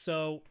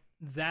 So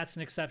that's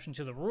an exception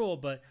to the rule,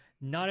 but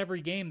not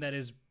every game that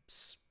is,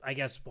 I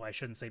guess, well, I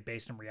shouldn't say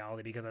based in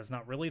reality because that's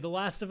not really The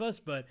Last of Us,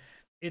 but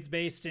it's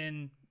based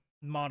in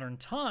modern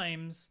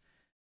times,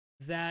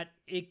 that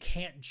it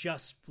can't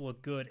just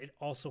look good. It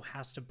also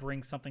has to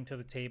bring something to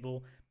the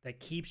table that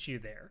keeps you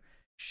there.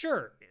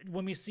 Sure,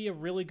 when we see a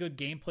really good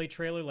gameplay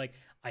trailer, like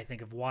I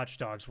think of Watch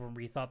Dogs, where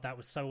we thought that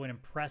was so an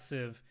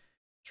impressive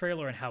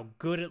trailer and how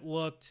good it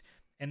looked,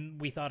 and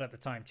we thought at the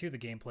time too the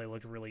gameplay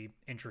looked really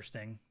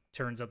interesting.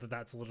 Turns out that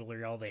that's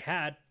literally all they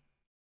had.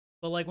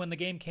 But like when the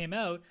game came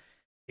out,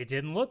 it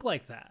didn't look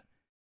like that.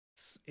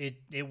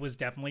 It was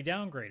definitely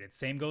downgraded.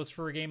 Same goes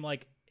for a game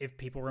like, if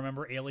people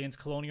remember, Aliens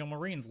Colonial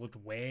Marines looked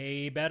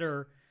way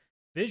better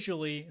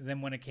visually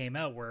than when it came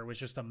out, where it was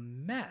just a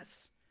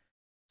mess.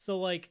 So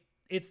like,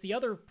 it's the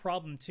other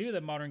problem too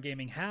that modern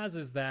gaming has,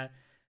 is that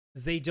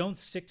they don't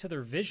stick to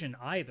their vision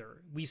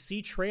either. We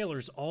see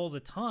trailers all the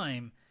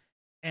time,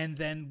 and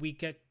then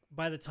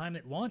by the time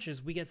it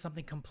launches, we get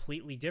something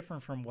completely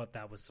different from what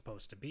that was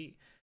supposed to be.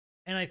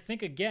 And I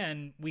think,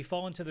 again, we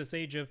fall into this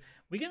age of,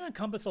 we can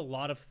encompass a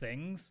lot of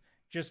things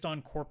just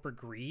on corporate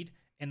greed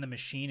and the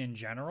machine in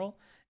general,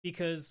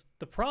 because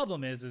the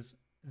problem is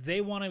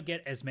they want to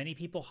get as many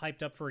people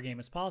hyped up for a game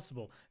as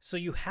possible. So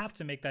you have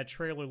to make that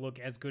trailer look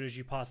as good as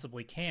you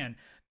possibly can,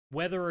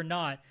 whether or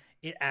not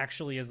it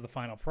actually is the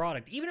final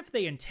product. Even if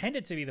they intend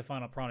it to be the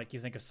final product, you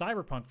think of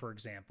Cyberpunk, for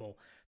example,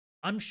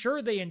 I'm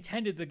sure they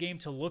intended the game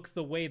to look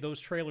the way those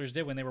trailers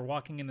did when they were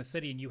walking in the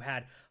city and you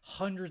had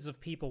hundreds of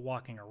people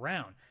walking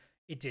around.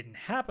 It didn't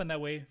happen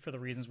that way for the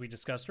reasons we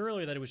discussed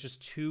earlier, that it was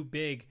just too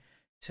big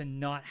to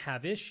not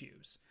have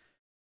issues.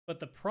 But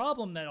the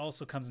problem that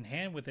also comes in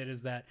hand with it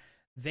is that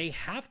they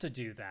have to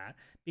do that,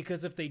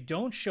 because if they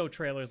don't show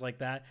trailers like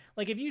that,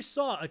 like if you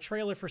saw a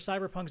trailer for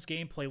Cyberpunk's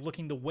gameplay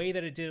looking the way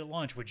that it did at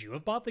launch, would you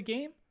have bought the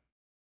game?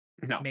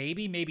 No.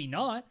 Maybe, maybe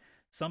not.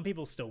 Some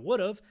people still would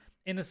have,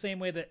 in the same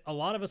way that a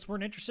lot of us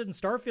weren't interested in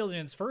Starfield in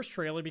its first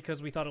trailer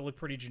because we thought it looked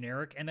pretty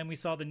generic, and then we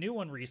saw the new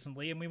one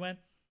recently and we went,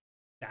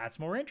 that's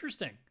more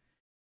interesting.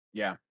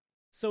 Yeah.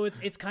 So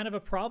it's kind of a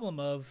problem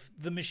of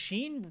the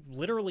machine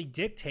literally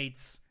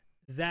dictates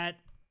that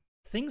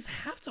things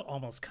have to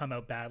almost come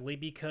out badly,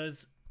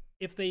 because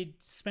if they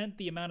spent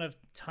the amount of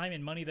time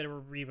and money that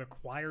would be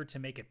required to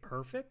make it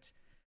perfect,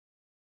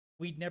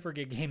 we'd never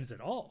get games at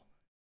all.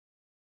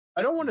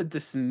 I don't want to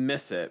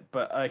dismiss it,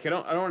 but like I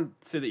don't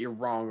want to say that you're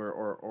wrong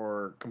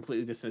or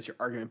completely dismiss your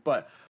argument,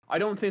 but I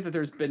don't think that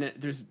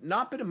there's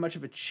not been much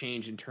of a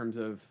change in terms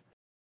of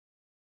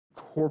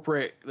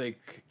corporate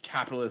like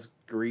capitalist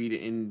greed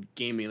in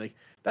gaming. Like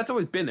that's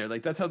always been there.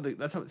 Like that's how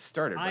it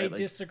started. Right? I like,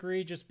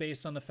 disagree, just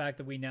based on the fact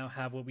that we now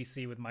have what we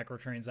see with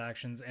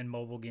microtransactions and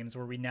mobile games,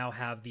 where we now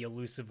have the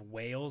elusive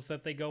whales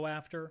that they go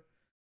after.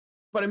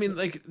 But I mean,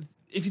 like,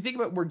 if you think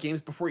about where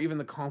games before even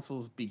the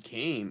consoles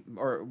became,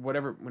 or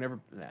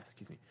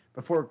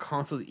before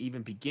consoles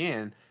even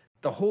began,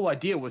 the whole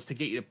idea was to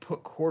get you to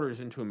put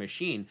quarters into a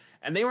machine,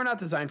 and they were not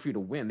designed for you to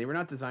win. They were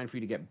not designed for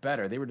you to get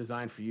better. They were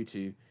designed for you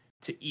to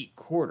eat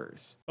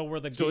quarters. But were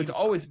the so games, it's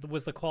always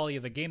was the quality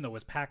of the game though?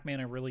 Was Pac-Man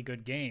a really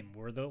good game?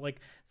 Were the like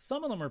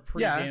some of them are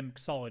pretty damn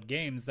solid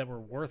games that were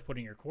worth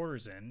putting your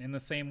quarters in the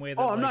same way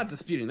that. I'm not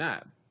disputing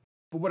that,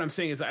 but what I'm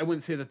saying is I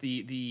wouldn't say that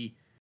the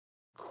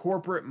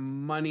corporate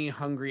money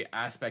hungry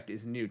aspect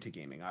is new to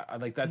gaming. I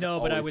like that's no,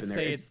 but I would been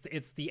say there.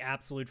 it's the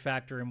absolute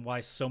factor in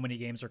why so many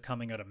games are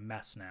coming out a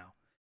mess now.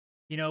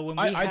 You know, when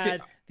we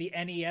had the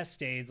NES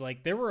days,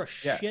 like there were a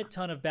shit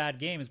ton of bad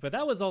games, but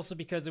that was also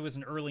because it was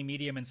an early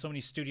medium and so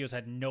many studios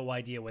had no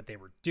idea what they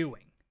were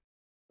doing.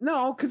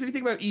 No, because if you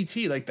think about ET,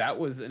 like that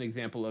was an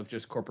example of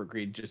just corporate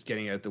greed just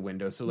getting out the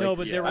window. So like, no,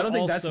 but there were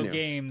also that's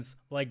games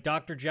like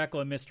Dr. Jekyll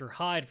and Mr.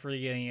 Hyde for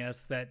the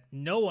NES that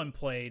no one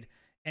played,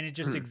 and it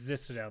just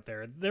existed out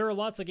there. There are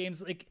lots of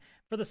games, like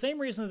for the same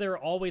reason that there are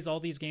always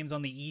all these games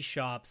on the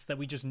eShops that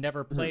we just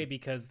never play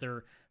because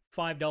they're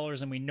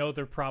 $5 and we know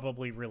they're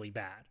probably really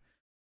bad.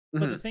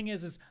 But the thing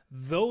is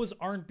those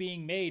aren't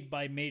being made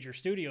by major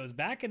studios.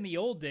 Back in the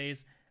old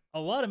days,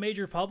 a lot of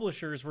major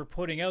publishers were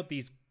putting out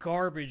these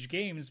garbage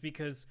games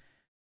because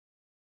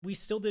we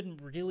still didn't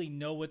really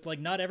know what, like,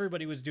 not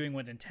everybody was doing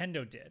what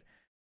Nintendo did.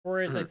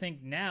 Whereas I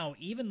think now,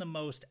 even the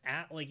most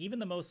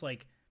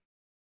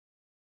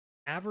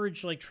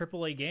average like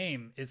AAA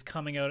game is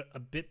coming out a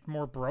bit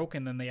more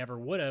broken than they ever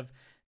would have,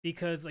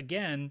 because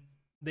again,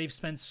 they've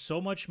spent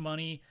so much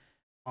money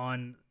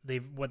on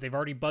what they've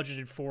already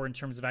budgeted for in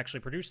terms of actually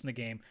producing the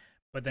game,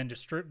 but then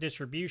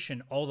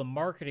distribution, all the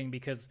marketing,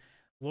 because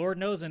Lord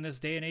knows in this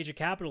day and age of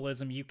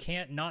capitalism, you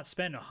can't not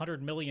spend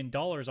 $100 million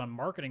on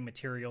marketing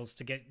materials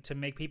to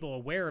make people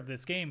aware of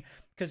this game.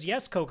 Because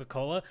yes,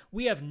 Coca-Cola,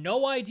 we have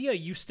no idea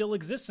you still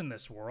exist in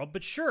this world,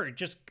 but sure,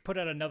 just put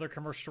out another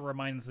commercial to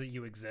remind us that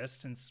you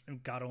exist,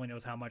 and God only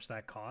knows how much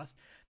that cost.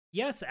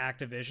 Yes,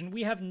 Activision,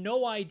 we have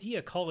no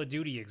idea Call of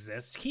Duty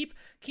exists.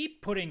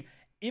 Keep putting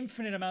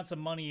infinite amounts of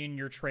money in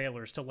your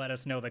trailers to let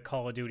us know that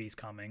Call of Duty's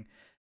coming.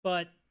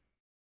 But,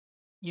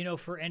 you know,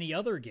 for any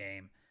other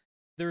game,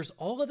 there's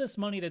all of this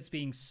money that's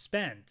being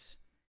spent.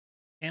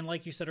 And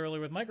like you said earlier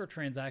with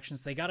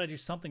microtransactions, they got to do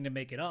something to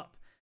make it up.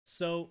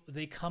 So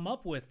they come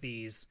up with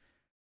these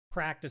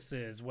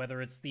practices, whether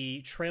it's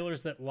the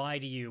trailers that lie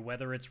to you,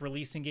 whether it's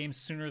releasing games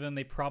sooner than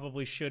they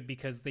probably should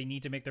because they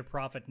need to make their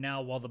profit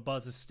now while the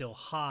buzz is still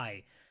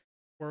high,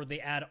 where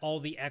they add all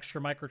the extra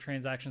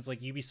microtransactions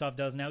like Ubisoft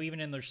does now, even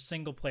in their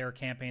single-player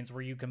campaigns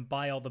where you can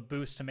buy all the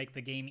boosts to make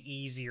the game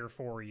easier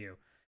for you.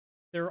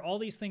 There are all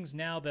these things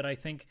now that I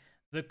think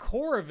the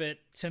core of it,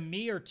 to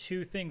me, are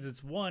two things.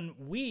 It's one,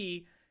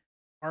 we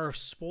are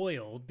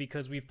spoiled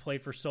because we've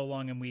played for so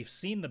long and we've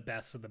seen the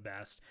best of the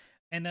best.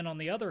 And then on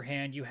the other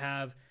hand, you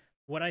have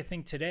what I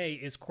think today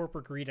is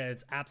corporate greed at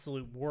its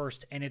absolute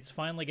worst, and it's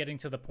finally getting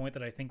to the point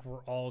that I think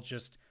we're all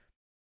just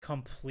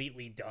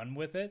completely done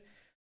with it.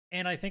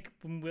 And I think,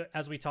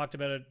 as we talked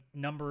about a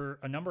number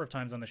of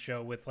times on the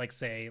show with, like,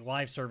 say,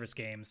 live service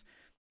games,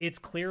 it's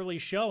clearly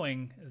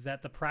showing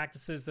that the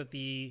practices that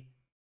the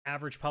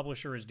average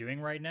publisher is doing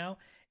right now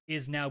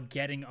is now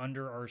getting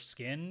under our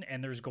skin,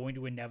 and there's going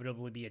to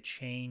inevitably be a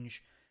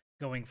change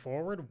going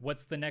forward.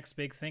 What's the next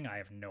big thing? I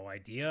have no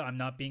idea. I'm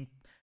not being...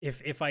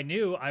 If I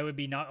knew, I would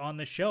be not on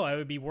the show. I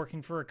would be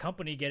working for a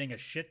company getting a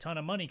shit ton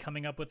of money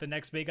coming up with the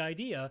next big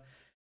idea.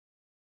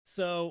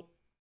 So...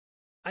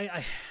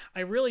 I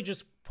really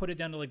just put it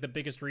down to, like, the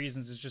biggest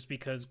reasons is just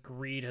because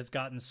greed has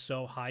gotten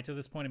so high to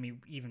this point. I mean,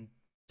 even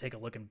take a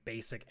look in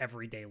basic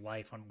everyday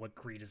life on what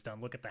greed has done.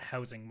 Look at the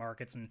housing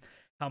markets and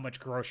how much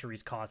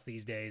groceries cost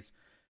these days.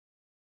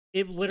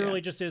 It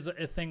literally just is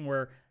a thing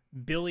where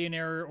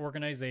billionaire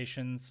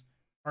organizations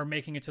are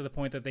making it to the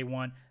point that they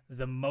want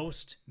the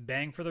most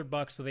bang for their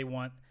buck, so they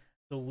want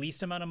the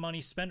least amount of money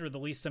spent or the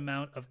least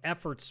amount of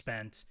effort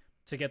spent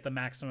to get the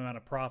maximum amount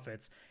of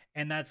profits.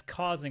 and that's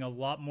causing a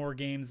lot more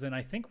games than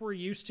I think we're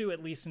used to,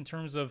 at least in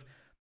terms of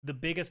the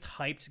biggest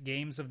hyped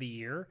games of the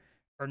year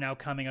are now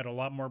coming out a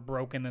lot more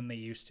broken than they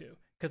used to.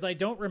 Because I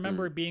don't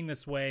remember it being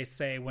this way,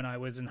 say, when I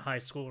was in high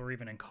school or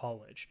even in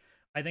college.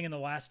 I think in the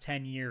last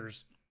 10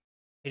 years,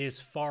 it is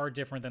far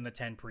different than the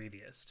 10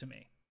 previous to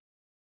me.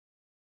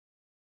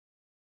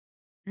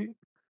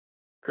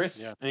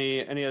 Chris,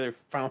 any other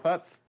final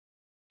thoughts?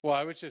 Well,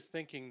 I was just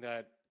thinking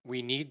that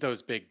we need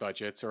those big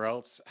budgets, or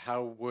else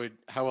how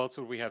else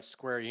would we have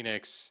Square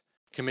Enix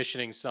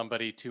commissioning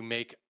somebody to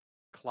make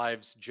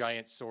Clive's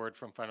giant sword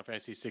from Final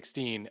Fantasy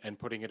 16 and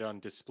putting it on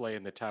display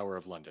in the Tower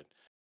of London?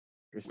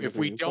 If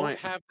we don't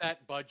have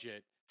that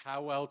budget,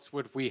 how else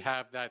would we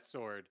have that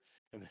sword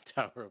in the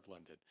Tower of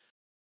London?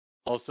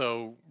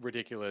 Also,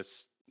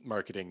 ridiculous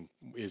marketing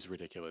is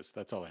ridiculous.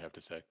 That's all I have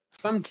to say.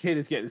 Some kid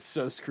is getting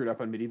so screwed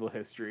up on medieval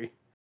history.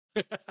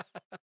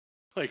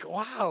 Like,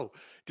 wow,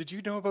 did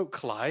you know about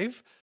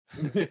Clive?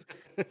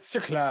 Sir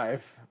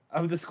Clive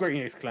of the Square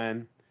Enix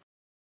clan.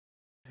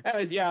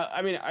 Anyways, yeah,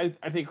 I mean,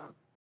 I think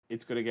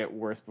it's going to get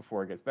worse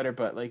before it gets better,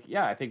 but like,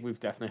 yeah, I think we've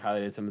definitely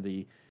highlighted some of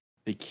the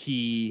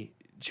key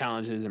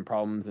challenges and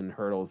problems and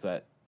hurdles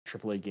that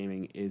AAA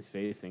gaming is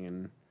facing,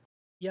 and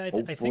yeah, I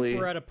think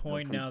we're at a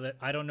point now that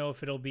I don't know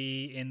if it'll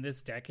be in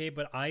this decade,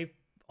 but I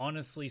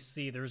honestly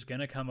see there's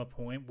going to come a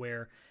point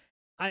where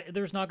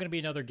there's not going to be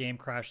another game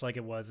crash like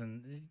it was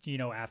in,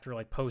 after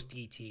like post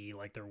ET,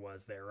 like there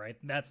was there, right?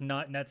 That's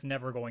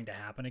never going to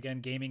happen again.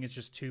 Gaming is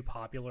just too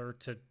popular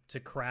to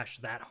crash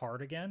that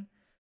hard again.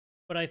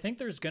 But I think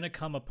there's going to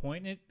come a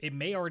point, and it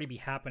may already be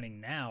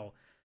happening now.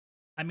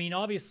 I mean,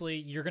 obviously,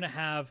 you're going to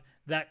have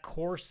that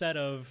core set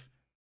of,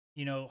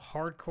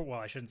 hardcore. Well,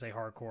 I shouldn't say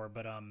hardcore,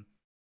 but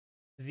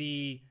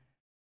the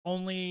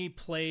only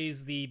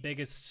plays the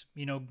biggest,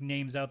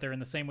 names out there, in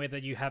the same way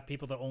that you have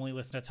people that only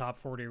listen to top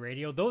 40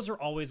 radio. Those are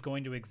always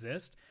going to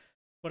exist.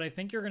 But I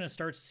think you're going to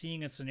start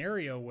seeing a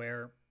scenario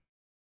where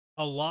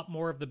a lot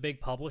more of the big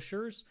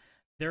publishers,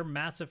 their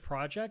massive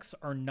projects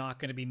are not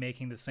going to be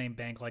making the same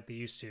bank like they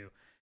used to.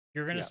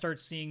 You're going to start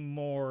seeing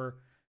more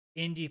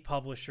indie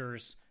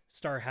publishers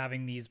start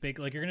having these big,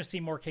 like you're going to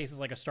see more cases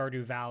like a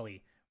Stardew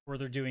Valley where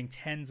they're doing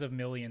tens of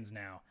millions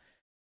now.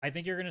 I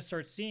think you're going to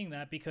start seeing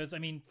that because, I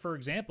mean, for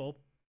example,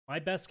 my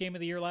best game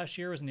of the year last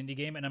year was an indie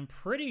game, and I'm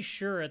pretty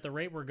sure at the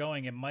rate we're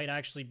going, it might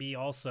actually be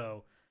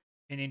also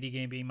an indie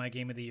game being my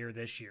game of the year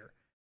this year.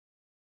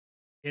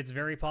 It's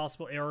very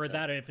possible, or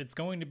that if it's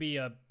going to be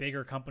a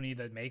bigger company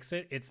that makes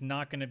it, it's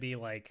not going to be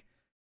like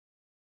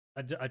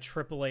a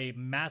AAA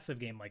massive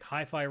game like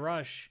Hi-Fi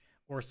Rush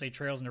or say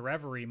Trails into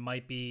Reverie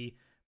might be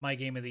my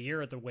game of the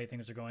year at the way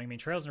things are going. I mean,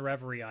 Trails into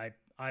Reverie,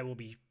 I will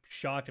be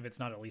shocked if it's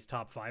not at least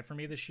top 5 for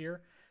me this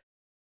year.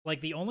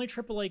 Like, the only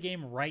AAA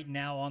game right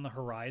now on the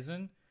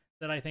horizon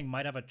that I think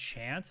might have a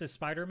chance is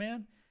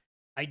Spider-Man.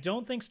 I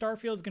don't think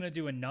Starfield is going to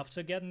do enough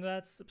to get in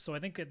that, so I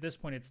think at this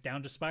point it's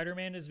down to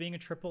Spider-Man as being a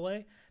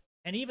AAA.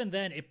 And even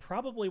then, it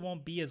probably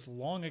won't be as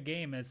long a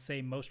game as,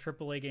 say, most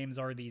AAA games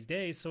are these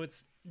days, so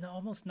it's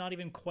almost not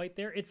even quite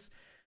there.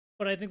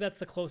 But I think that's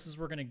the closest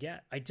we're going to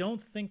get. I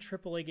don't think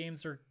AAA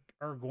games are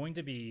going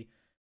to be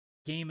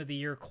game of the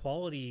year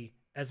quality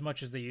as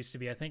much as they used to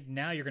be. I think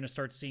now you're going to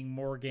start seeing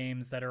more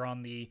games that are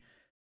on the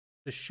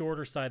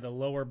shorter side, the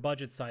lower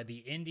budget side,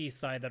 the indie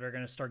side that are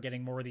going to start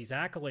getting more of these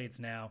accolades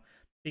now,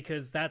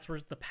 because that's where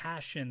the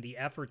passion, the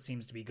effort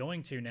seems to be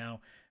going to now,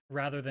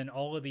 rather than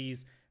all of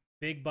these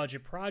big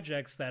budget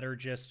projects that are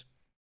just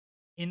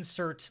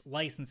insert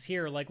license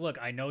here. Like, look,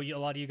 I know a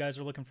lot of you guys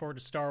are looking forward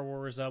to Star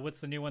Wars.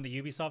 What's the new one that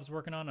Ubisoft's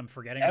working on? I'm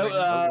forgetting.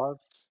 Oh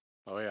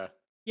yeah.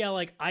 Yeah,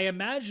 like, I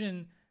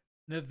imagine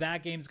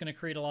that game's going to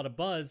create a lot of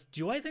buzz.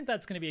 Do I think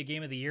that's going to be a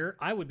game of the year?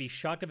 I would be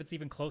shocked if it's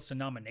even close to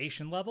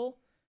nomination level.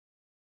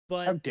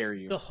 But how dare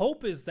you? The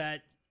hope is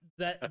that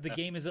the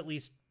game is at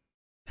least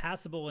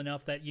passable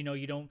enough that,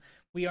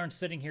 we aren't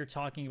sitting here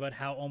talking about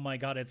how, oh my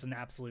god, it's an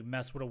absolute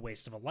mess, what a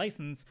waste of a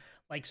license,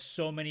 like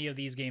so many of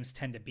these games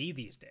tend to be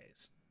these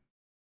days.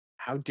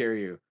 How dare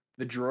you?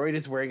 The droid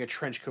is wearing a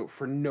trench coat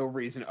for no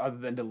reason other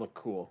than to look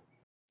cool.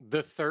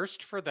 The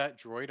thirst for that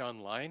droid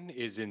online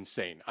is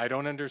insane. I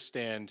don't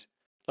understand.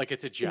 Like,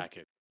 it's a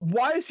jacket.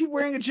 Why is he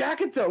wearing a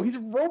jacket, though? He's a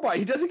robot.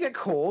 He doesn't get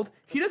cold.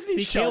 He doesn't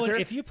need shelter.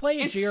 Caleb, if you play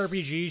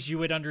JRPGs, you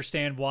would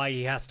understand why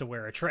he has to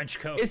wear a trench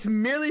coat. It's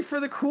merely for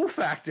the cool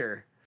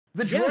factor.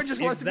 The droid just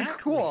wants to be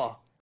cool.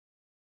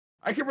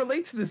 I can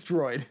relate to this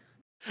droid.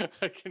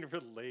 I can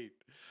relate.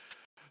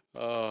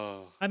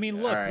 Oh. I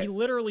mean, look, we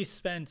literally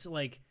spent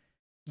like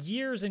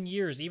years and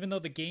years, even though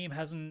the game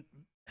hasn't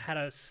had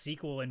a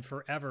sequel in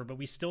forever, but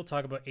we still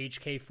talk about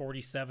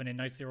HK-47 in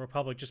Knights of the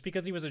Republic just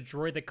because he was a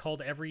droid that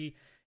called every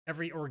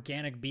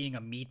organic being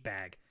a meat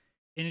bag,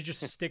 and it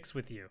just sticks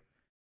with you,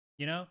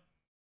 Yeah.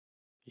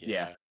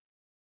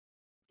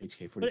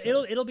 HK-47. But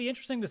it'll be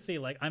interesting to see.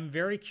 Like, I'm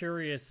very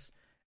curious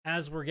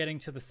as we're getting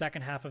to the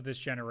second half of this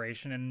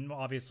generation, and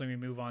obviously we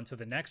move on to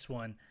the next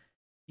one,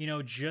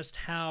 just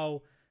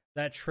how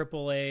that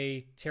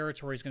AAA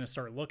territory is going to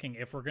start looking.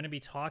 If we're going to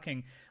be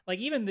talking, like,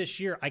 even this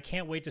year, I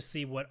can't wait to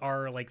see what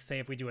our, like, say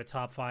if we do a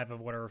top 5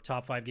 of what our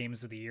top 5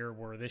 games of the year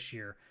were this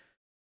year,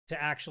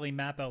 to actually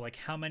map out, like,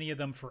 how many of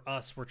them for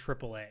us were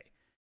AAA.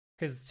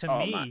 Because to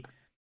me,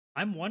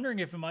 I'm wondering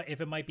if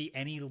it might be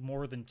any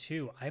more than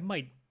 2.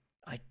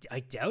 I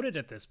doubt it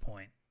at this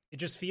point. It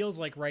just feels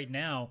like right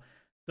now,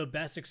 the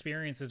best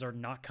experiences are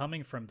not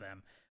coming from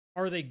them.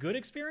 Are they good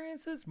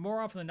experiences?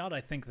 More often than not,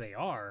 I think they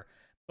are.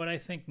 But I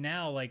think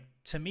now, like,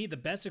 to me, the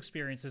best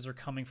experiences are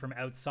coming from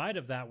outside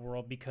of that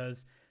world,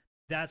 because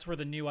that's where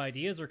the new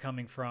ideas are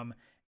coming from,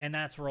 and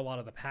that's where a lot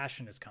of the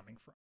passion is coming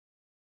from.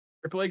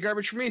 AAA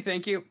garbage for me,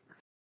 thank you.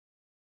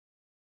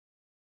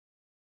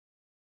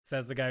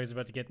 Says the guy who's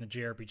about to get into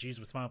JRPGs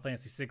with Final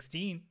Fantasy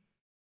 16.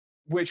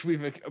 Which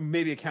we've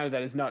maybe accounted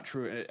that is not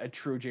true, a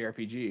true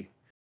JRPG.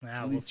 Nah,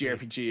 At least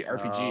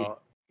RPG.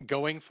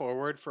 Going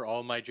forward, for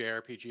all my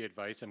JRPG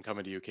advice, I'm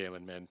coming to you,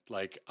 Kalen, man.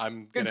 Like,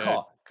 I'm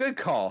gonna... Good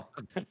call.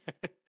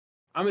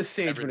 I'm a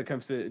sage when it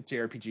comes to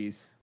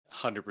JRPGs.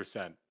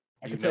 100%.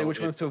 I can tell you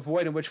which ones to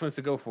avoid and which ones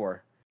to go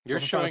for.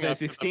 You're showing up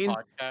to the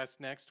podcast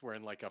next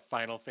wearing like a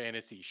Final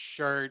Fantasy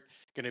shirt.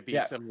 Gonna be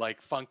some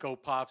like Funko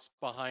Pops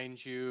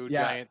behind you,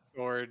 giant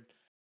sword.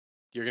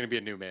 You're gonna be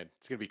a new man.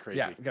 It's gonna be crazy.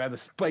 Yeah, you're gonna have the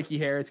spiky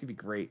hair. It's gonna be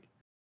great.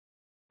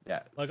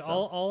 Yeah. Like,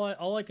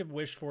 all I could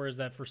wish for is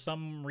that for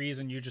some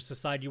reason you just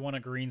decide you want a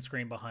green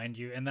screen behind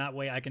you, and that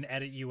way I can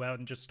edit you out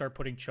and just start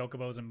putting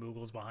chocobos and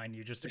moogles behind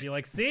you, just to be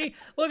like, see,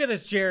 look at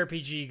this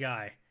JRPG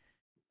guy.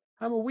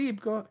 I'm a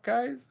weeb,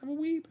 guys. I'm a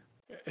weeb.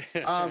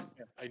 Or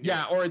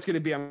it's gonna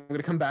be, I'm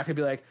gonna come back and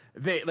be like,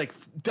 they like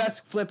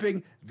desk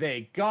flipping.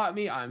 They got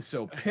me. I'm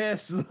so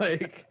pissed.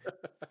 Like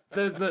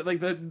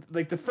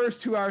the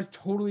first 2 hours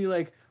totally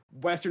like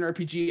Western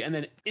RPG, and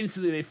then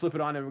instantly they flip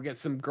it on and we get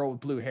some girl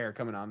with blue hair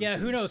coming on. Yeah,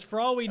 who knows? For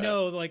all we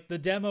know, like, the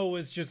demo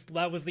was just,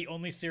 that was the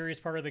only serious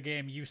part of the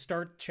game. You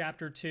start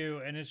chapter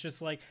 2 and it's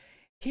just like,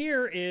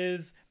 here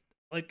is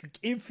like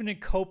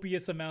infinite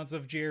copious amounts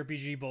of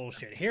JRPG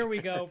bullshit. Here we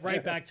go,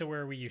 right back to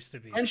where we used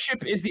to be.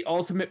 Friendship is the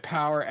ultimate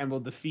power and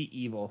will defeat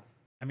evil.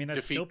 I mean,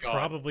 that's still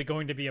probably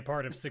going to be a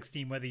part of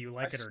 16, whether you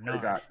like it or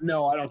not. God.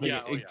 No, I don't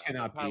think it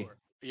cannot be.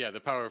 Yeah,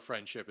 the power of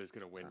friendship is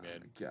going to win,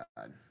 man. God.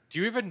 Do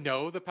you even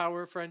know the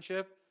power of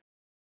friendship?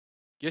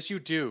 Yes, you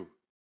do.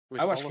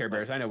 I watch Care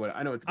Bears. I know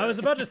it's. I was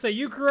about to say,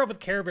 you grew up with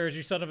Care Bears,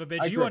 you son of a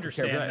bitch. You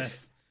understand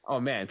this. Oh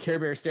man, Care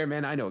Bears stare,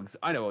 man. I know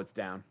what's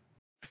down.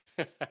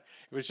 It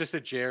was just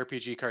a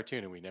JRPG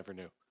cartoon, and we never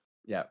knew.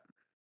 Yeah.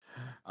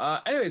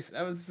 Anyways,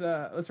 that was.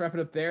 Let's wrap it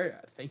up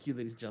there. Thank you,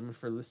 ladies and gentlemen,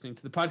 for listening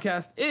to the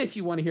podcast. If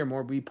you want to hear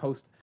more, we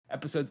post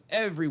episodes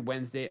every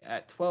Wednesday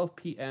at 12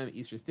 p.m.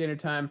 Eastern Standard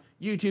Time.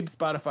 YouTube,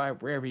 Spotify,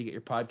 wherever you get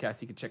your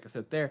podcasts, you can check us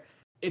out there.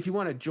 If you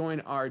want to join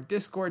our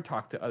Discord,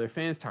 talk to other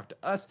fans, talk to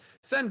us,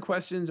 send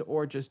questions,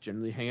 or just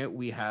generally hang out,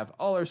 we have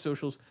all our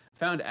socials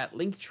found at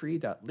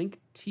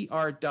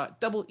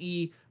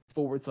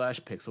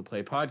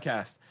linktr.ee/PixelPlay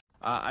podcast.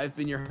 I've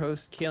been your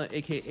host, Kalen,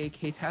 aka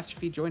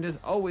Catastrophe, joined as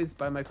always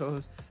by my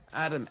co-host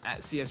Adam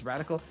at CS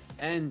Radical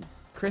and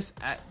Chris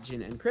at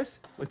Jin and Chris.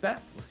 With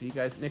that, we'll see you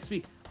guys next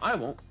week. I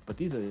won't, but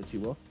these other two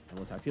will, and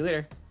we'll talk to you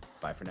later.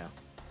 Bye for now.